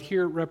God, but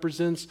here it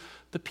represents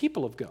the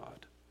people of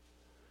God.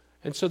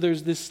 And so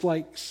there's this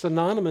like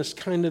synonymous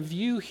kind of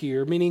view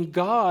here, meaning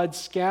God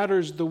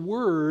scatters the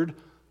word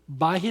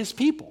by his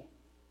people.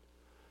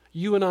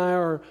 You and I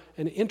are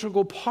an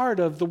integral part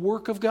of the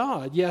work of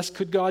God. Yes,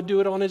 could God do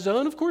it on his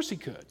own? Of course he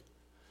could.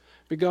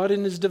 But God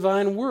in his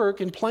divine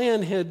work and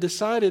plan had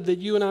decided that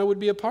you and I would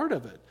be a part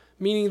of it,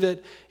 meaning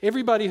that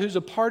everybody who's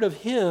a part of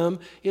him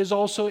is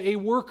also a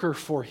worker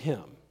for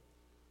him.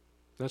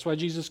 That's why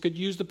Jesus could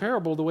use the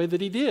parable the way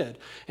that he did.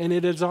 And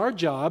it is our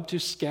job to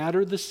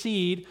scatter the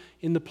seed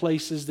in the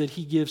places that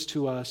he gives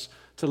to us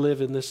to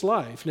live in this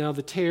life. Now,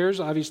 the tares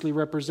obviously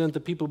represent the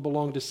people who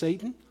belong to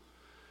Satan,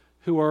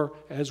 who are,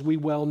 as we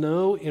well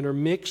know,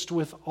 intermixed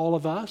with all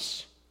of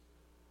us,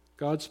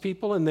 God's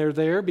people, and they're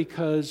there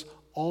because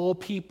all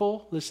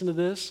people, listen to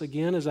this,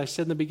 again, as I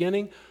said in the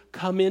beginning,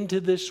 come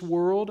into this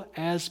world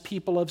as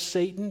people of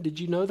Satan. Did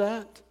you know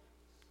that?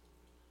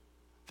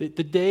 That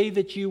the day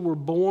that you were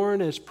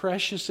born, as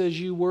precious as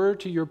you were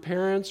to your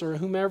parents or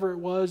whomever it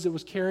was that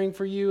was caring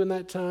for you in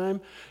that time,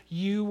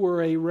 you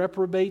were a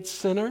reprobate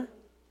sinner.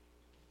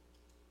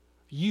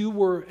 You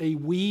were a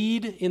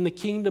weed in the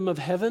kingdom of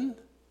heaven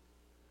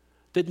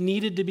that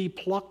needed to be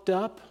plucked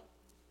up,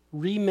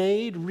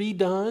 remade,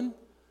 redone.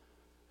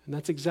 And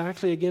that's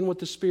exactly, again, what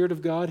the Spirit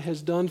of God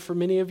has done for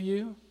many of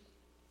you.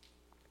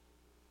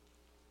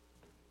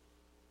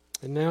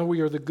 And now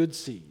we are the good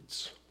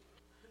seeds.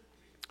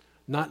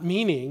 Not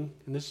meaning,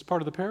 and this is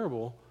part of the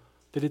parable,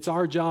 that it's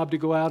our job to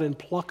go out and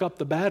pluck up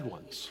the bad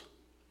ones.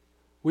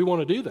 We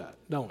want to do that,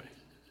 don't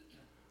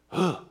we?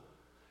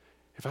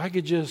 If I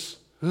could just,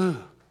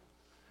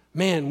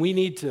 man, we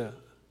need to.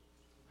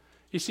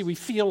 You see, we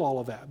feel all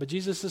of that, but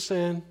Jesus is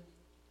saying,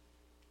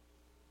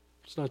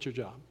 it's not your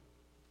job.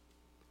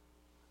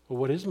 Well,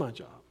 what is my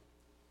job?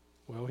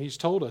 Well, he's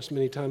told us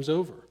many times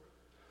over.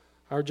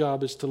 Our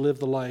job is to live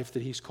the life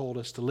that he's called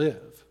us to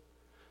live.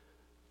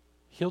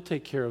 He'll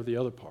take care of the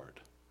other part,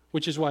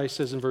 which is why he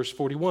says in verse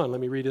 41,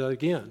 let me read it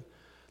again.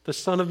 The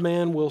Son of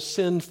Man will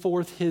send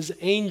forth his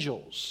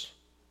angels.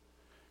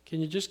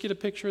 Can you just get a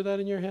picture of that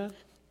in your head?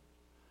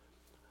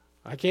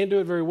 I can't do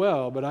it very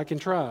well, but I can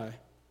try.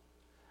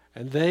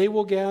 And they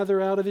will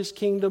gather out of his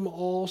kingdom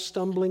all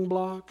stumbling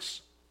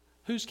blocks.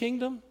 Whose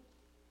kingdom?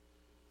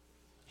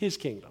 His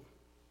kingdom.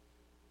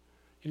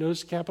 You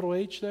notice capital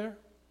H there?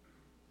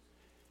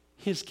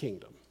 His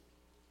kingdom.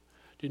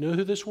 Do you know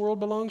who this world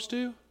belongs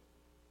to?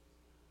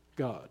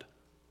 God.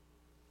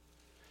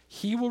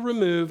 He will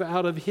remove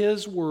out of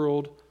his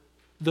world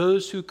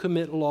those who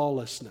commit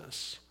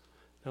lawlessness.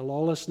 Now,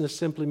 lawlessness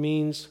simply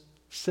means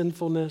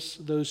sinfulness,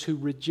 those who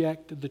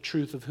reject the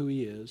truth of who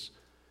he is,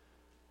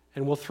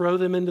 and will throw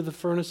them into the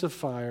furnace of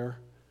fire.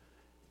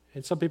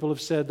 And some people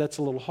have said that's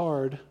a little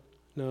hard.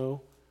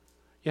 No.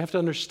 You have to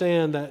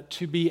understand that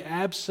to be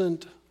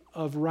absent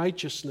of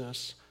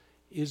righteousness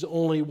is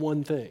only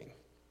one thing,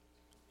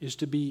 is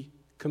to be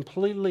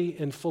completely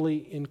and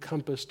fully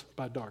encompassed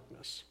by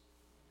darkness.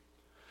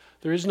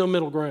 There is no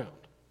middle ground.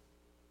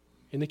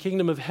 In the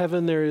kingdom of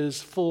heaven, there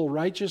is full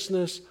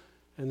righteousness,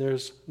 and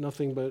there's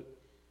nothing but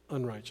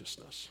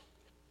unrighteousness.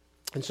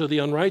 And so the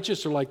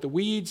unrighteous are like the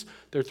weeds.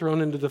 They're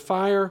thrown into the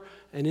fire,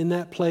 and in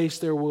that place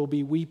there will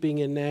be weeping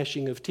and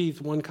gnashing of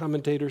teeth. One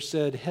commentator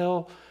said,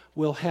 hell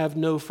will have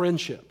no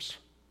friendships.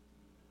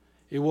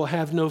 It will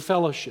have no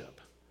fellowship.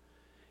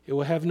 It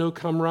will have no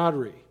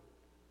camaraderie.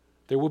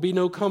 There will be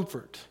no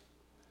comfort.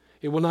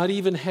 It will not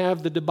even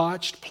have the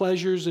debauched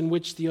pleasures in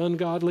which the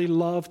ungodly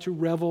love to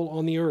revel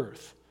on the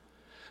earth.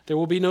 There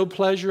will be no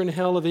pleasure in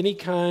hell of any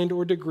kind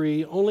or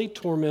degree, only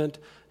torment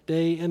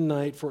day and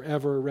night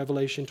forever,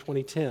 Revelation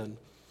 20:10.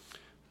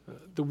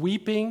 The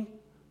weeping,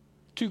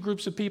 two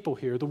groups of people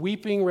here. The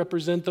weeping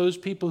represent those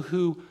people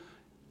who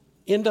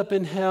end up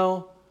in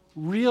hell,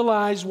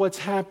 realize what's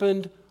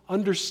happened,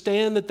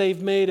 understand that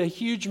they've made a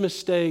huge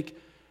mistake,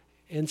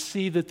 and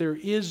see that there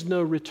is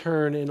no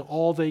return, and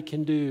all they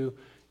can do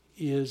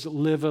is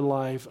live a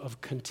life of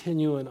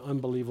continual and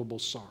unbelievable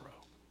sorrow.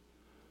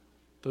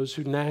 Those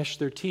who gnash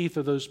their teeth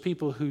are those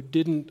people who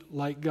didn't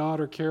like God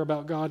or care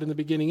about God in the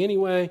beginning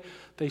anyway.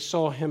 They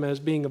saw him as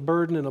being a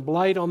burden and a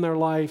blight on their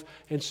life,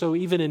 and so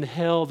even in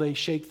hell they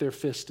shake their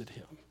fist at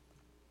him.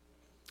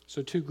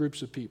 So two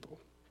groups of people.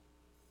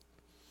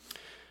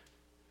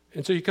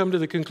 And so you come to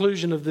the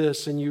conclusion of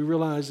this and you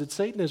realize that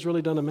Satan has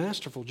really done a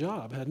masterful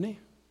job, hadn't he?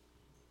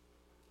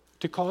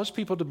 To cause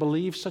people to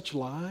believe such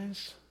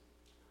lies,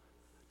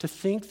 to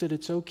think that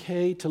it's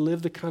okay to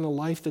live the kind of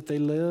life that they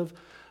live,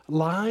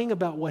 lying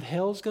about what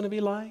hell's going to be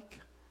like.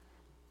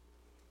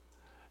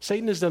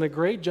 Satan has done a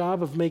great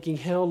job of making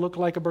hell look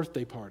like a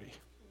birthday party.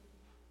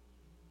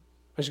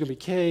 There's going to be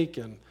cake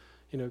and,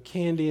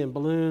 candy and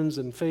balloons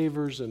and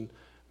favors, and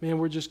man,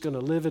 we're just going to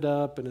live it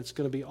up and it's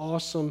going to be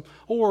awesome.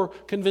 Or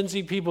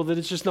convincing people that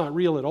it's just not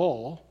real at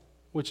all,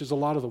 which is a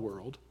lot of the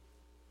world,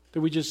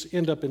 that we just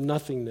end up in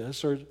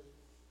nothingness, or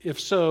if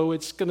so,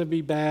 it's going to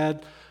be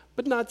bad,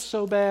 but not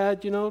so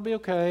bad. It'll be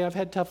okay. I've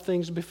had tough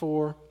things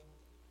before.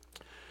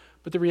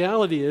 But the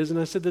reality is, and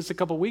I said this a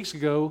couple weeks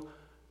ago,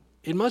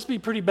 it must be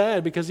pretty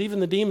bad because even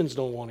the demons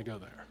don't want to go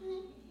there.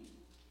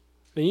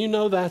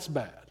 And that's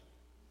bad.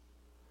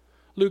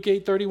 Luke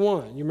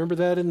 8:31, you remember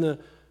that in the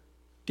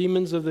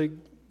demons of the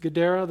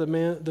Gadara, the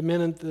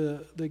men and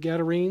the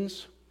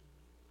Gadarenes?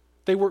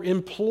 They were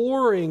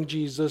imploring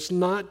Jesus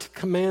not to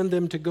command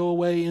them to go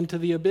away into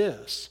the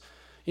abyss.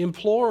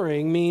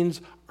 Imploring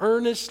means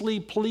earnestly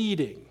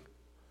pleading,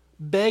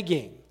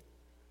 begging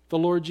the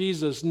Lord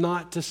Jesus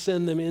not to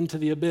send them into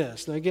the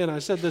abyss. Now again, I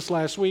said this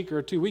last week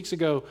or 2 weeks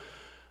ago,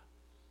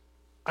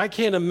 I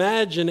can't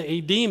imagine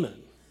a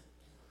demon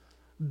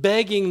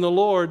begging the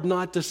Lord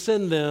not to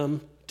send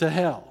them to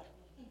hell.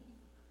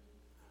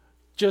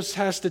 Just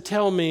has to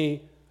tell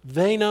me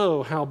they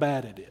know how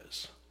bad it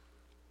is.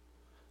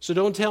 So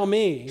don't tell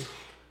me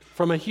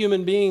from a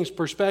human being's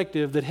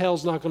perspective that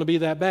hell's not going to be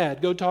that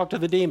bad. Go talk to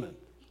the demon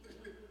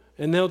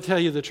and they'll tell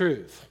you the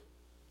truth.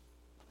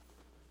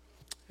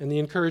 And the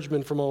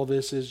encouragement from all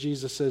this is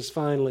Jesus says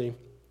finally,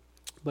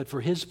 but for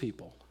his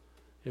people,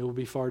 it will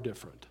be far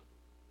different.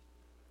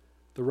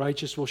 The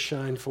righteous will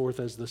shine forth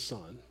as the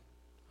sun.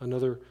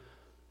 Another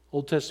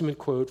Old Testament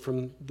quote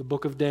from the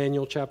book of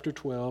Daniel, chapter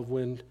 12,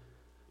 when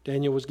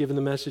Daniel was given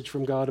the message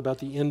from God about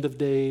the end of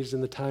days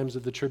and the times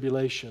of the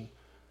tribulation.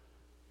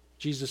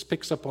 Jesus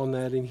picks up on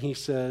that and he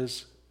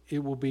says,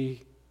 it will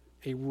be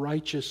a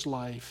righteous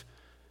life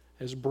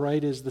as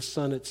bright as the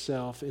sun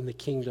itself in the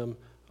kingdom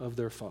of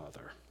their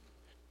Father.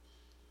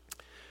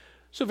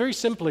 So very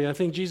simply, I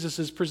think Jesus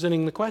is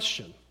presenting the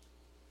question,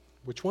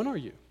 which one are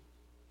you?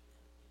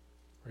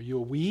 Are you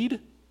a weed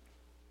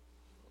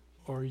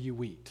or are you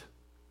wheat?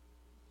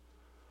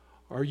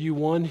 Are you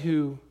one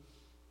who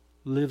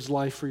lives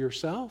life for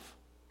yourself?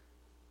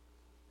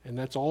 And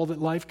that's all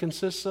that life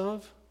consists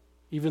of,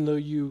 even though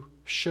you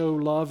show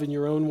love in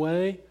your own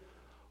way?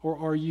 Or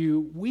are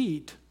you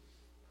wheat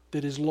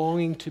that is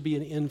longing to be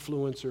an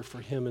influencer for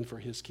him and for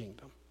his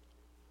kingdom?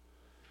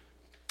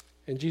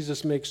 And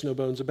Jesus makes no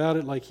bones about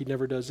it, like he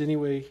never does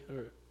anyway,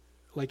 or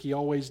like he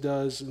always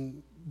does,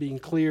 and being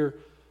clear,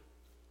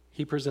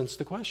 he presents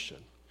the question.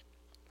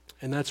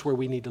 And that's where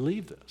we need to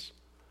leave this.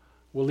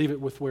 We'll leave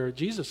it with where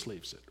Jesus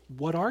leaves it.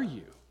 What are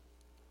you?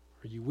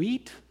 Are you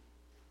wheat?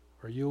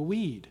 Or are you a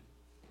weed?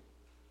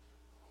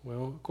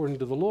 Well, according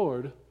to the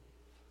Lord,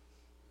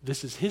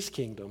 this is his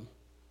kingdom.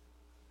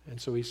 And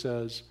so he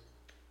says,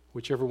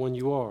 whichever one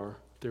you are,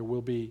 there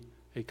will be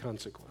a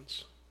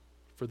consequence.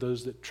 For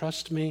those that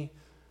trust me,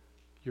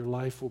 your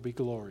life will be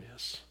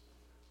glorious.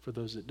 For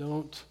those that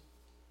don't,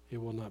 it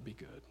will not be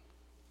good.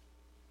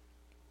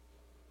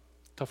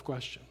 Tough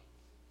question,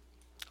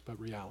 but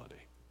reality.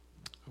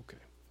 Okay,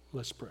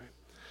 let's pray.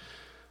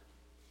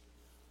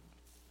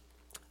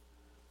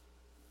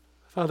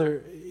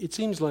 Father, it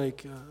seems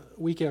like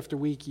week after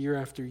week, year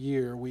after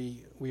year,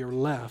 we are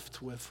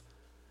left with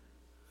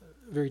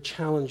very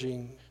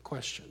challenging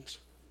questions.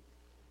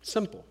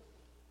 Simple,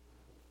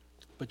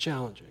 but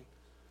challenging.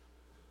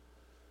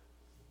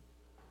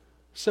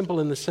 Simple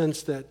in the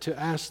sense that to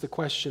ask the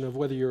question of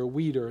whether you're a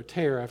weed or a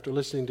tare after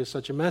listening to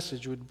such a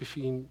message would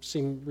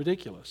seem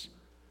ridiculous.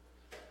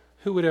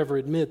 Who would ever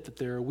admit that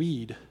they're a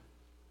weed?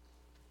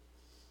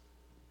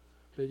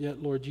 But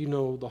yet, Lord, you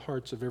know the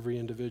hearts of every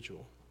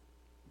individual.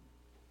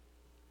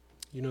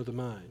 You know the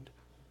mind.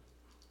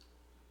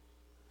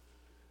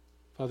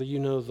 Father, you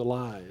know the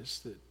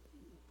lies that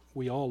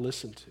we all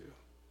listen to.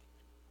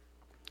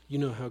 You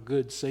know how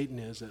good Satan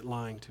is at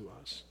lying to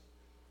us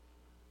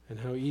and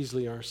how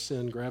easily our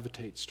sin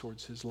gravitates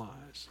towards his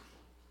lies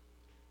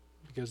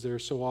because they're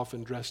so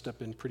often dressed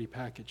up in pretty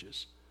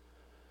packages.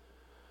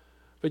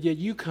 But yet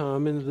you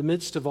come in the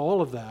midst of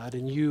all of that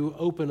and you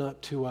open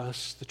up to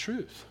us the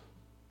truth,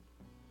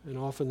 and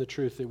often the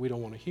truth that we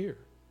don't want to hear.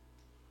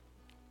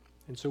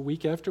 And so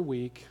week after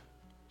week,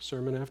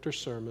 sermon after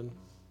sermon,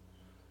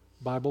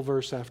 Bible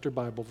verse after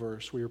Bible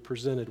verse, we are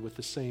presented with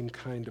the same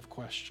kind of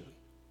question.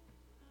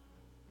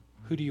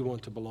 Who do you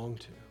want to belong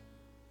to?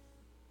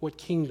 What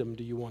kingdom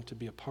do you want to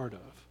be a part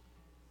of?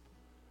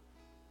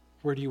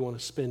 Where do you want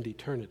to spend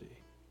eternity?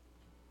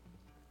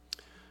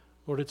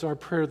 Lord, it's our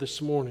prayer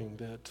this morning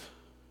that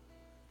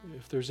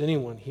if there's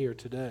anyone here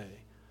today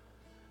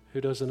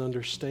who doesn't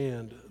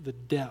understand the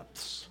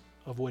depths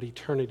of what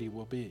eternity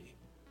will be,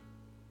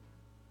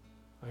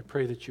 I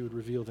pray that you would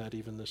reveal that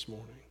even this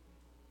morning.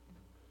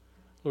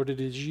 Lord, it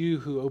is you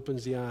who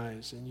opens the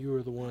eyes, and you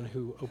are the one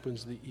who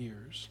opens the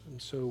ears. And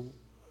so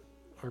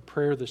our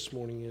prayer this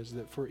morning is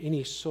that for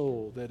any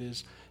soul that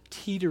is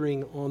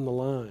teetering on the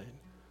line,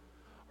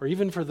 or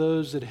even for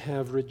those that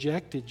have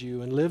rejected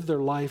you and lived their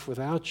life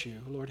without you,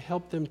 Lord,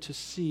 help them to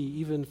see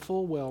even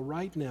full well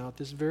right now at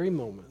this very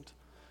moment,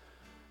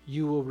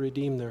 you will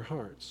redeem their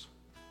hearts.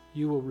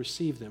 You will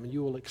receive them and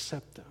you will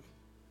accept them.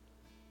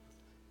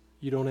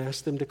 You don't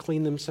ask them to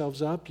clean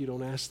themselves up. You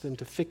don't ask them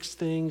to fix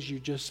things. You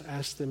just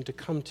ask them to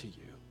come to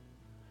you,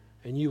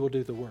 and you will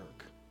do the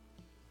work.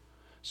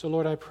 So,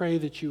 Lord, I pray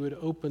that you would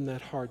open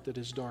that heart that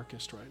is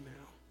darkest right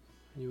now.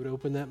 And you would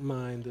open that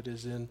mind that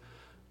is in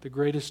the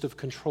greatest of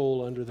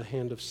control under the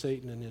hand of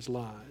Satan and his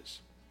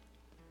lies,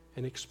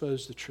 and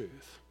expose the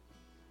truth.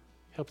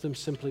 Help them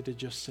simply to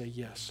just say,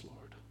 yes,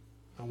 Lord,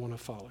 I want to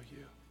follow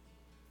you.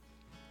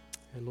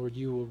 And Lord,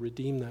 you will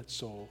redeem that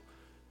soul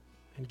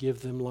and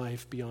give them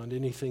life beyond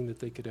anything that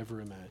they could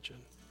ever imagine.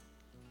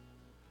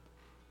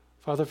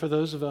 Father, for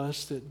those of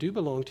us that do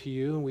belong to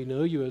you and we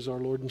know you as our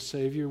Lord and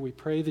Savior, we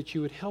pray that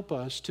you would help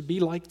us to be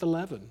like the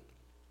leaven,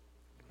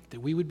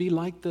 that we would be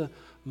like the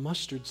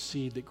mustard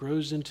seed that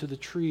grows into the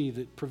tree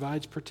that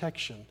provides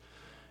protection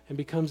and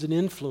becomes an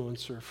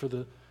influencer for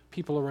the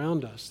people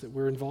around us that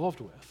we're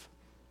involved with,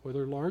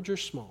 whether large or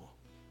small.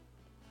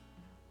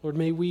 Lord,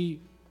 may we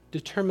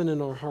determine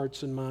in our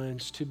hearts and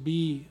minds to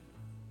be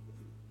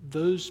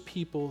those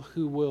people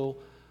who will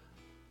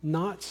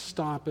not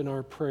stop in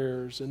our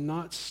prayers and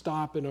not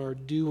stop in our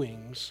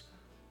doings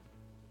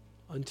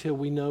until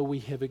we know we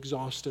have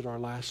exhausted our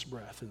last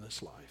breath in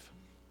this life,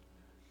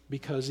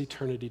 because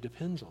eternity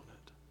depends on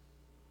it.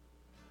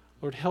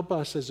 Lord, help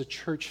us as a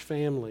church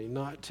family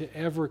not to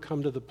ever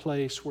come to the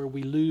place where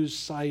we lose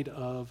sight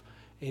of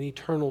an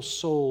eternal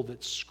soul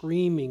that's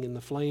screaming in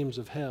the flames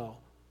of hell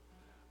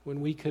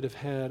when we could have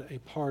had a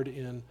part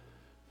in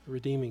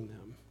redeeming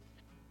them.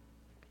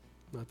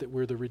 Not that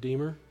we're the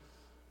Redeemer,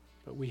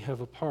 but we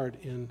have a part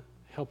in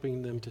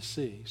helping them to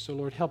see. So,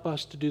 Lord, help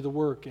us to do the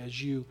work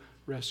as you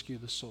rescue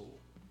the soul.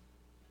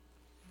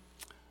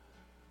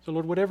 So,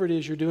 Lord, whatever it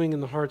is you're doing in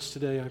the hearts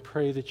today, I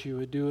pray that you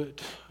would do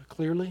it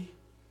clearly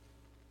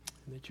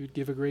and that you would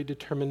give a great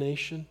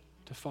determination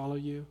to follow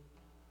you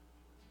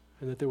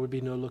and that there would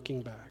be no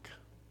looking back,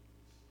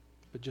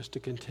 but just a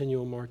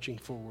continual marching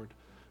forward,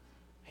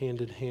 hand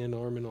in hand,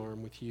 arm in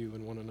arm with you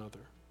and one another.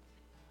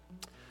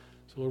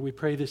 So, Lord, we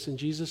pray this in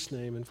Jesus'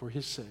 name and for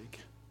his sake.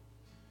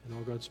 And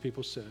all God's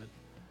people said,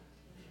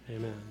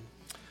 amen.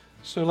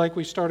 So like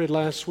we started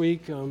last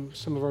week,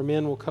 some of our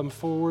men will come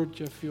forward.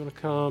 Jeff, if you want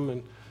to come,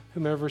 and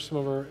whomever, some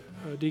of our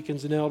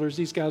deacons and elders.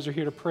 These guys are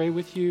here to pray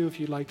with you. If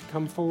you'd like to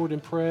come forward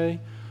and pray,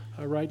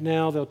 right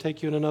now they'll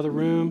take you in another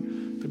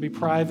room. It'll be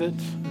private,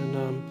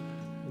 and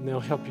they'll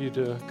help you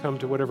to come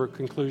to whatever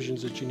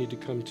conclusions that you need to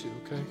come to,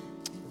 okay?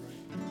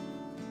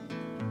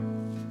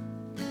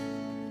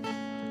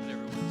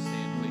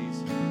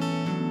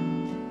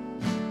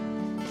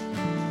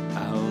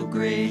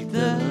 Great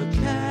the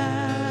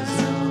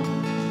chasm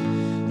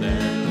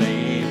that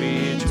lay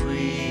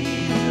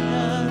between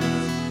us,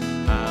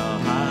 how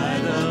high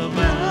the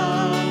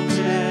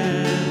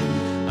mountain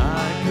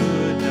I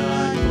could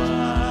not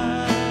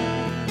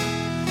climb.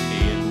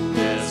 In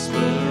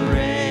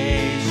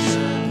desperation,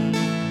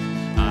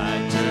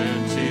 I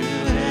turned to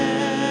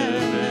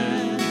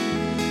heaven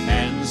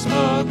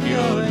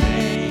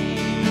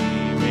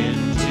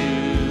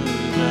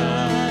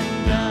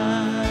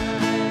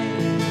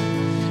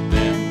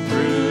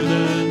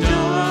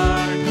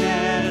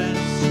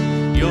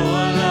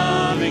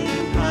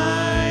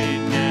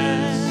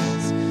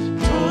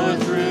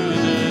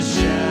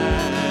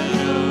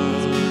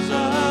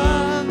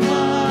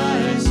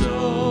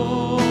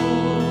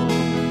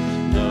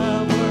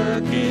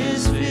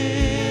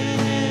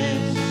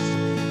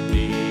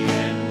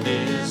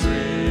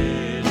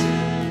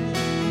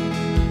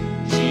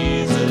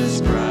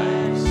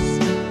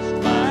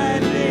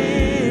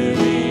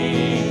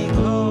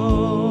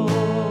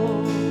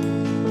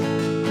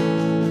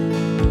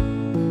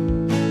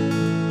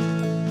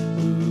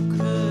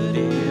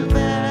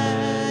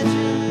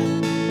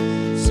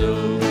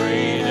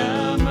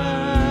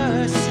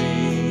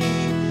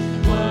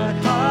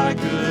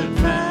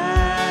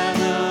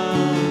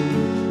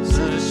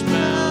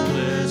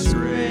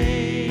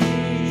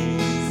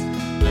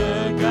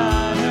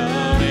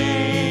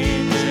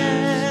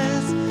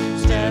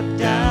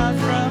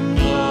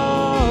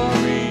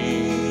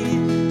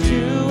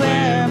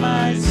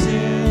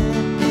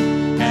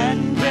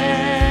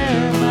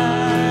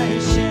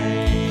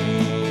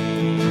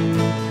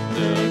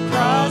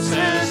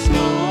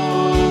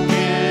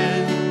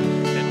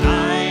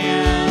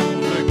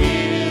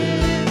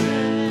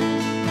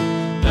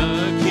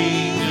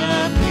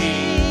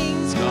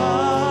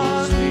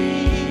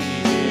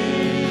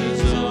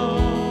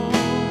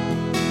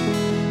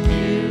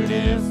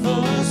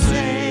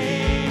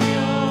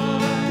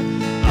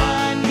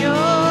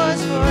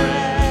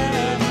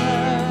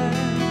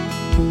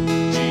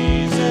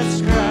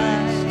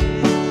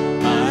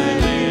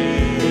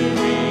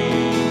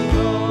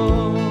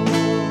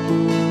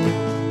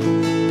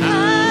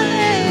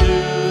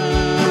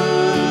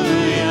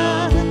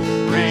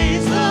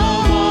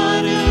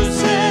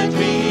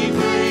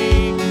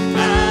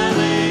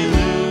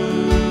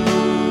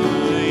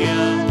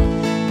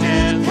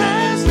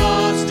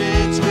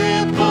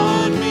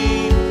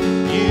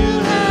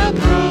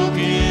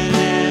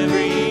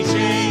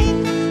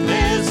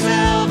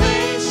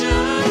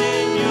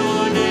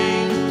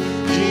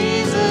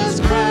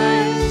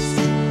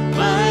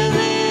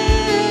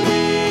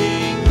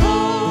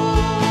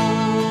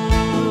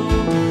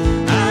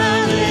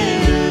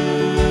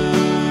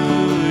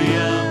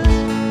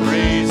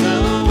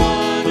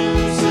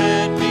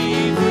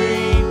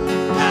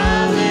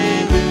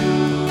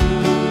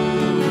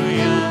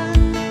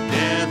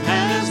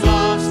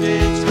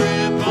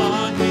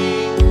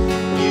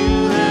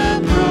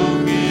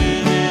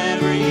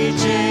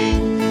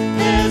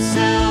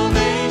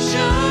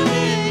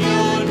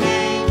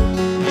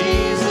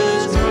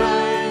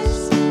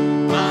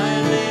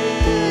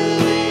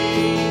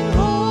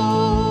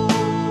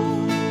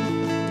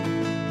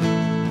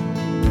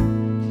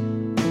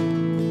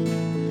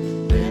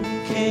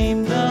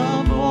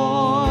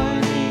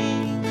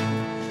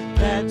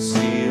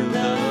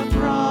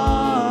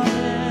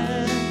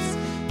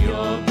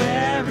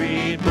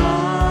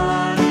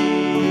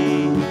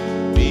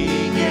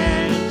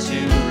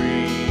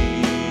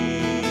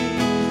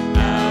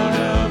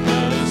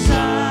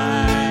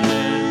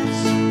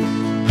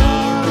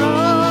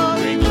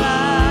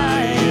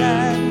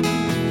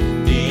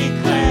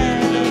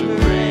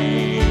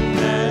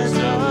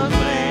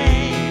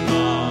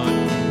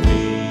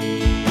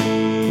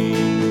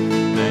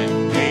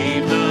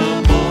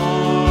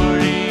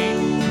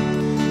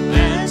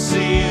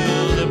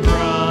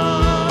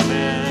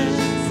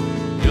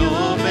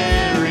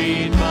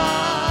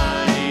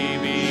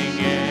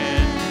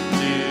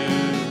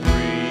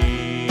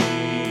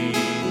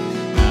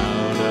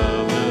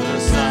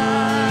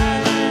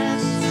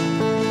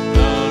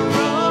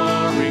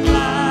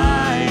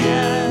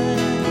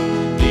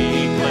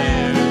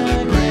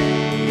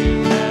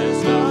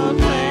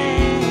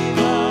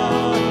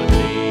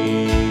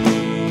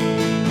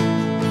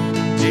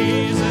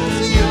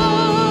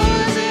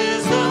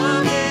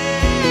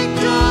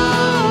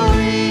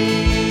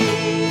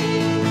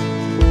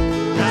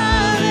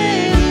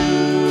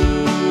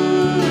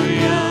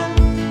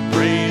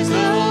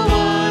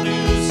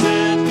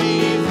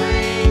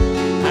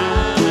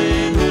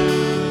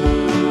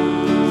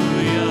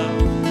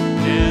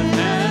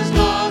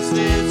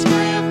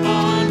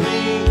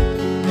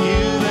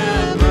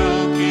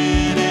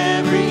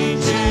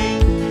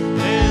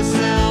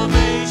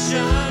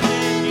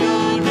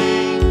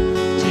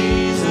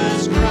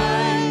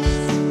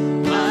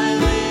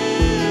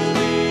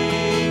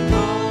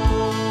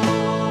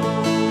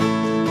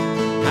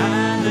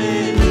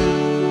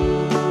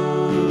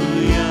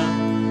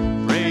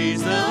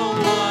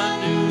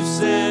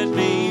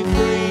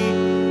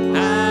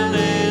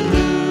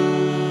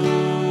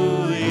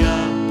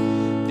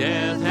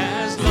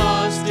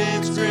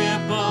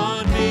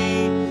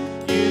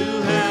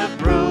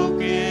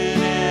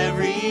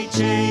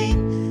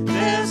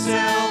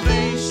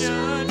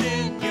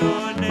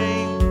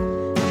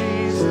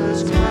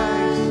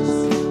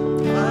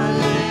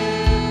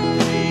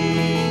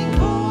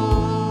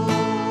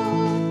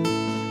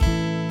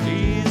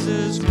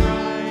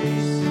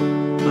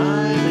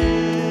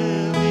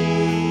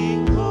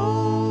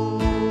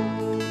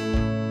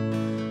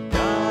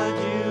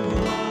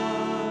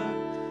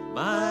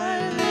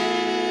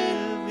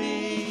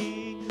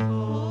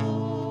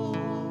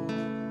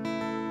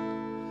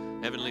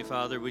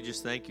Father, we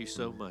just thank you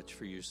so much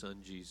for your Son,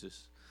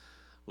 Jesus.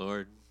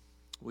 Lord,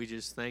 we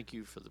just thank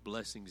you for the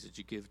blessings that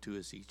you give to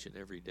us each and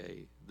every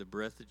day, the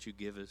breath that you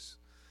give us,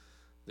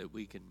 that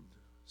we can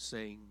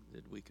sing,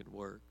 that we can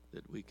work,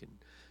 that we can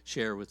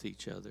share with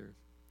each other.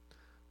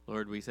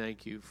 Lord, we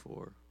thank you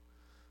for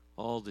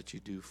all that you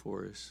do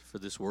for us, for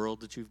this world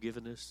that you've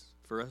given us,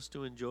 for us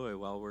to enjoy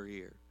while we're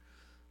here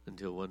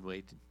until one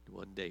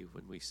day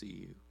when we see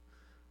you.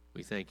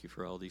 We thank you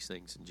for all these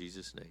things in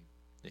Jesus' name.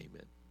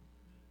 Amen.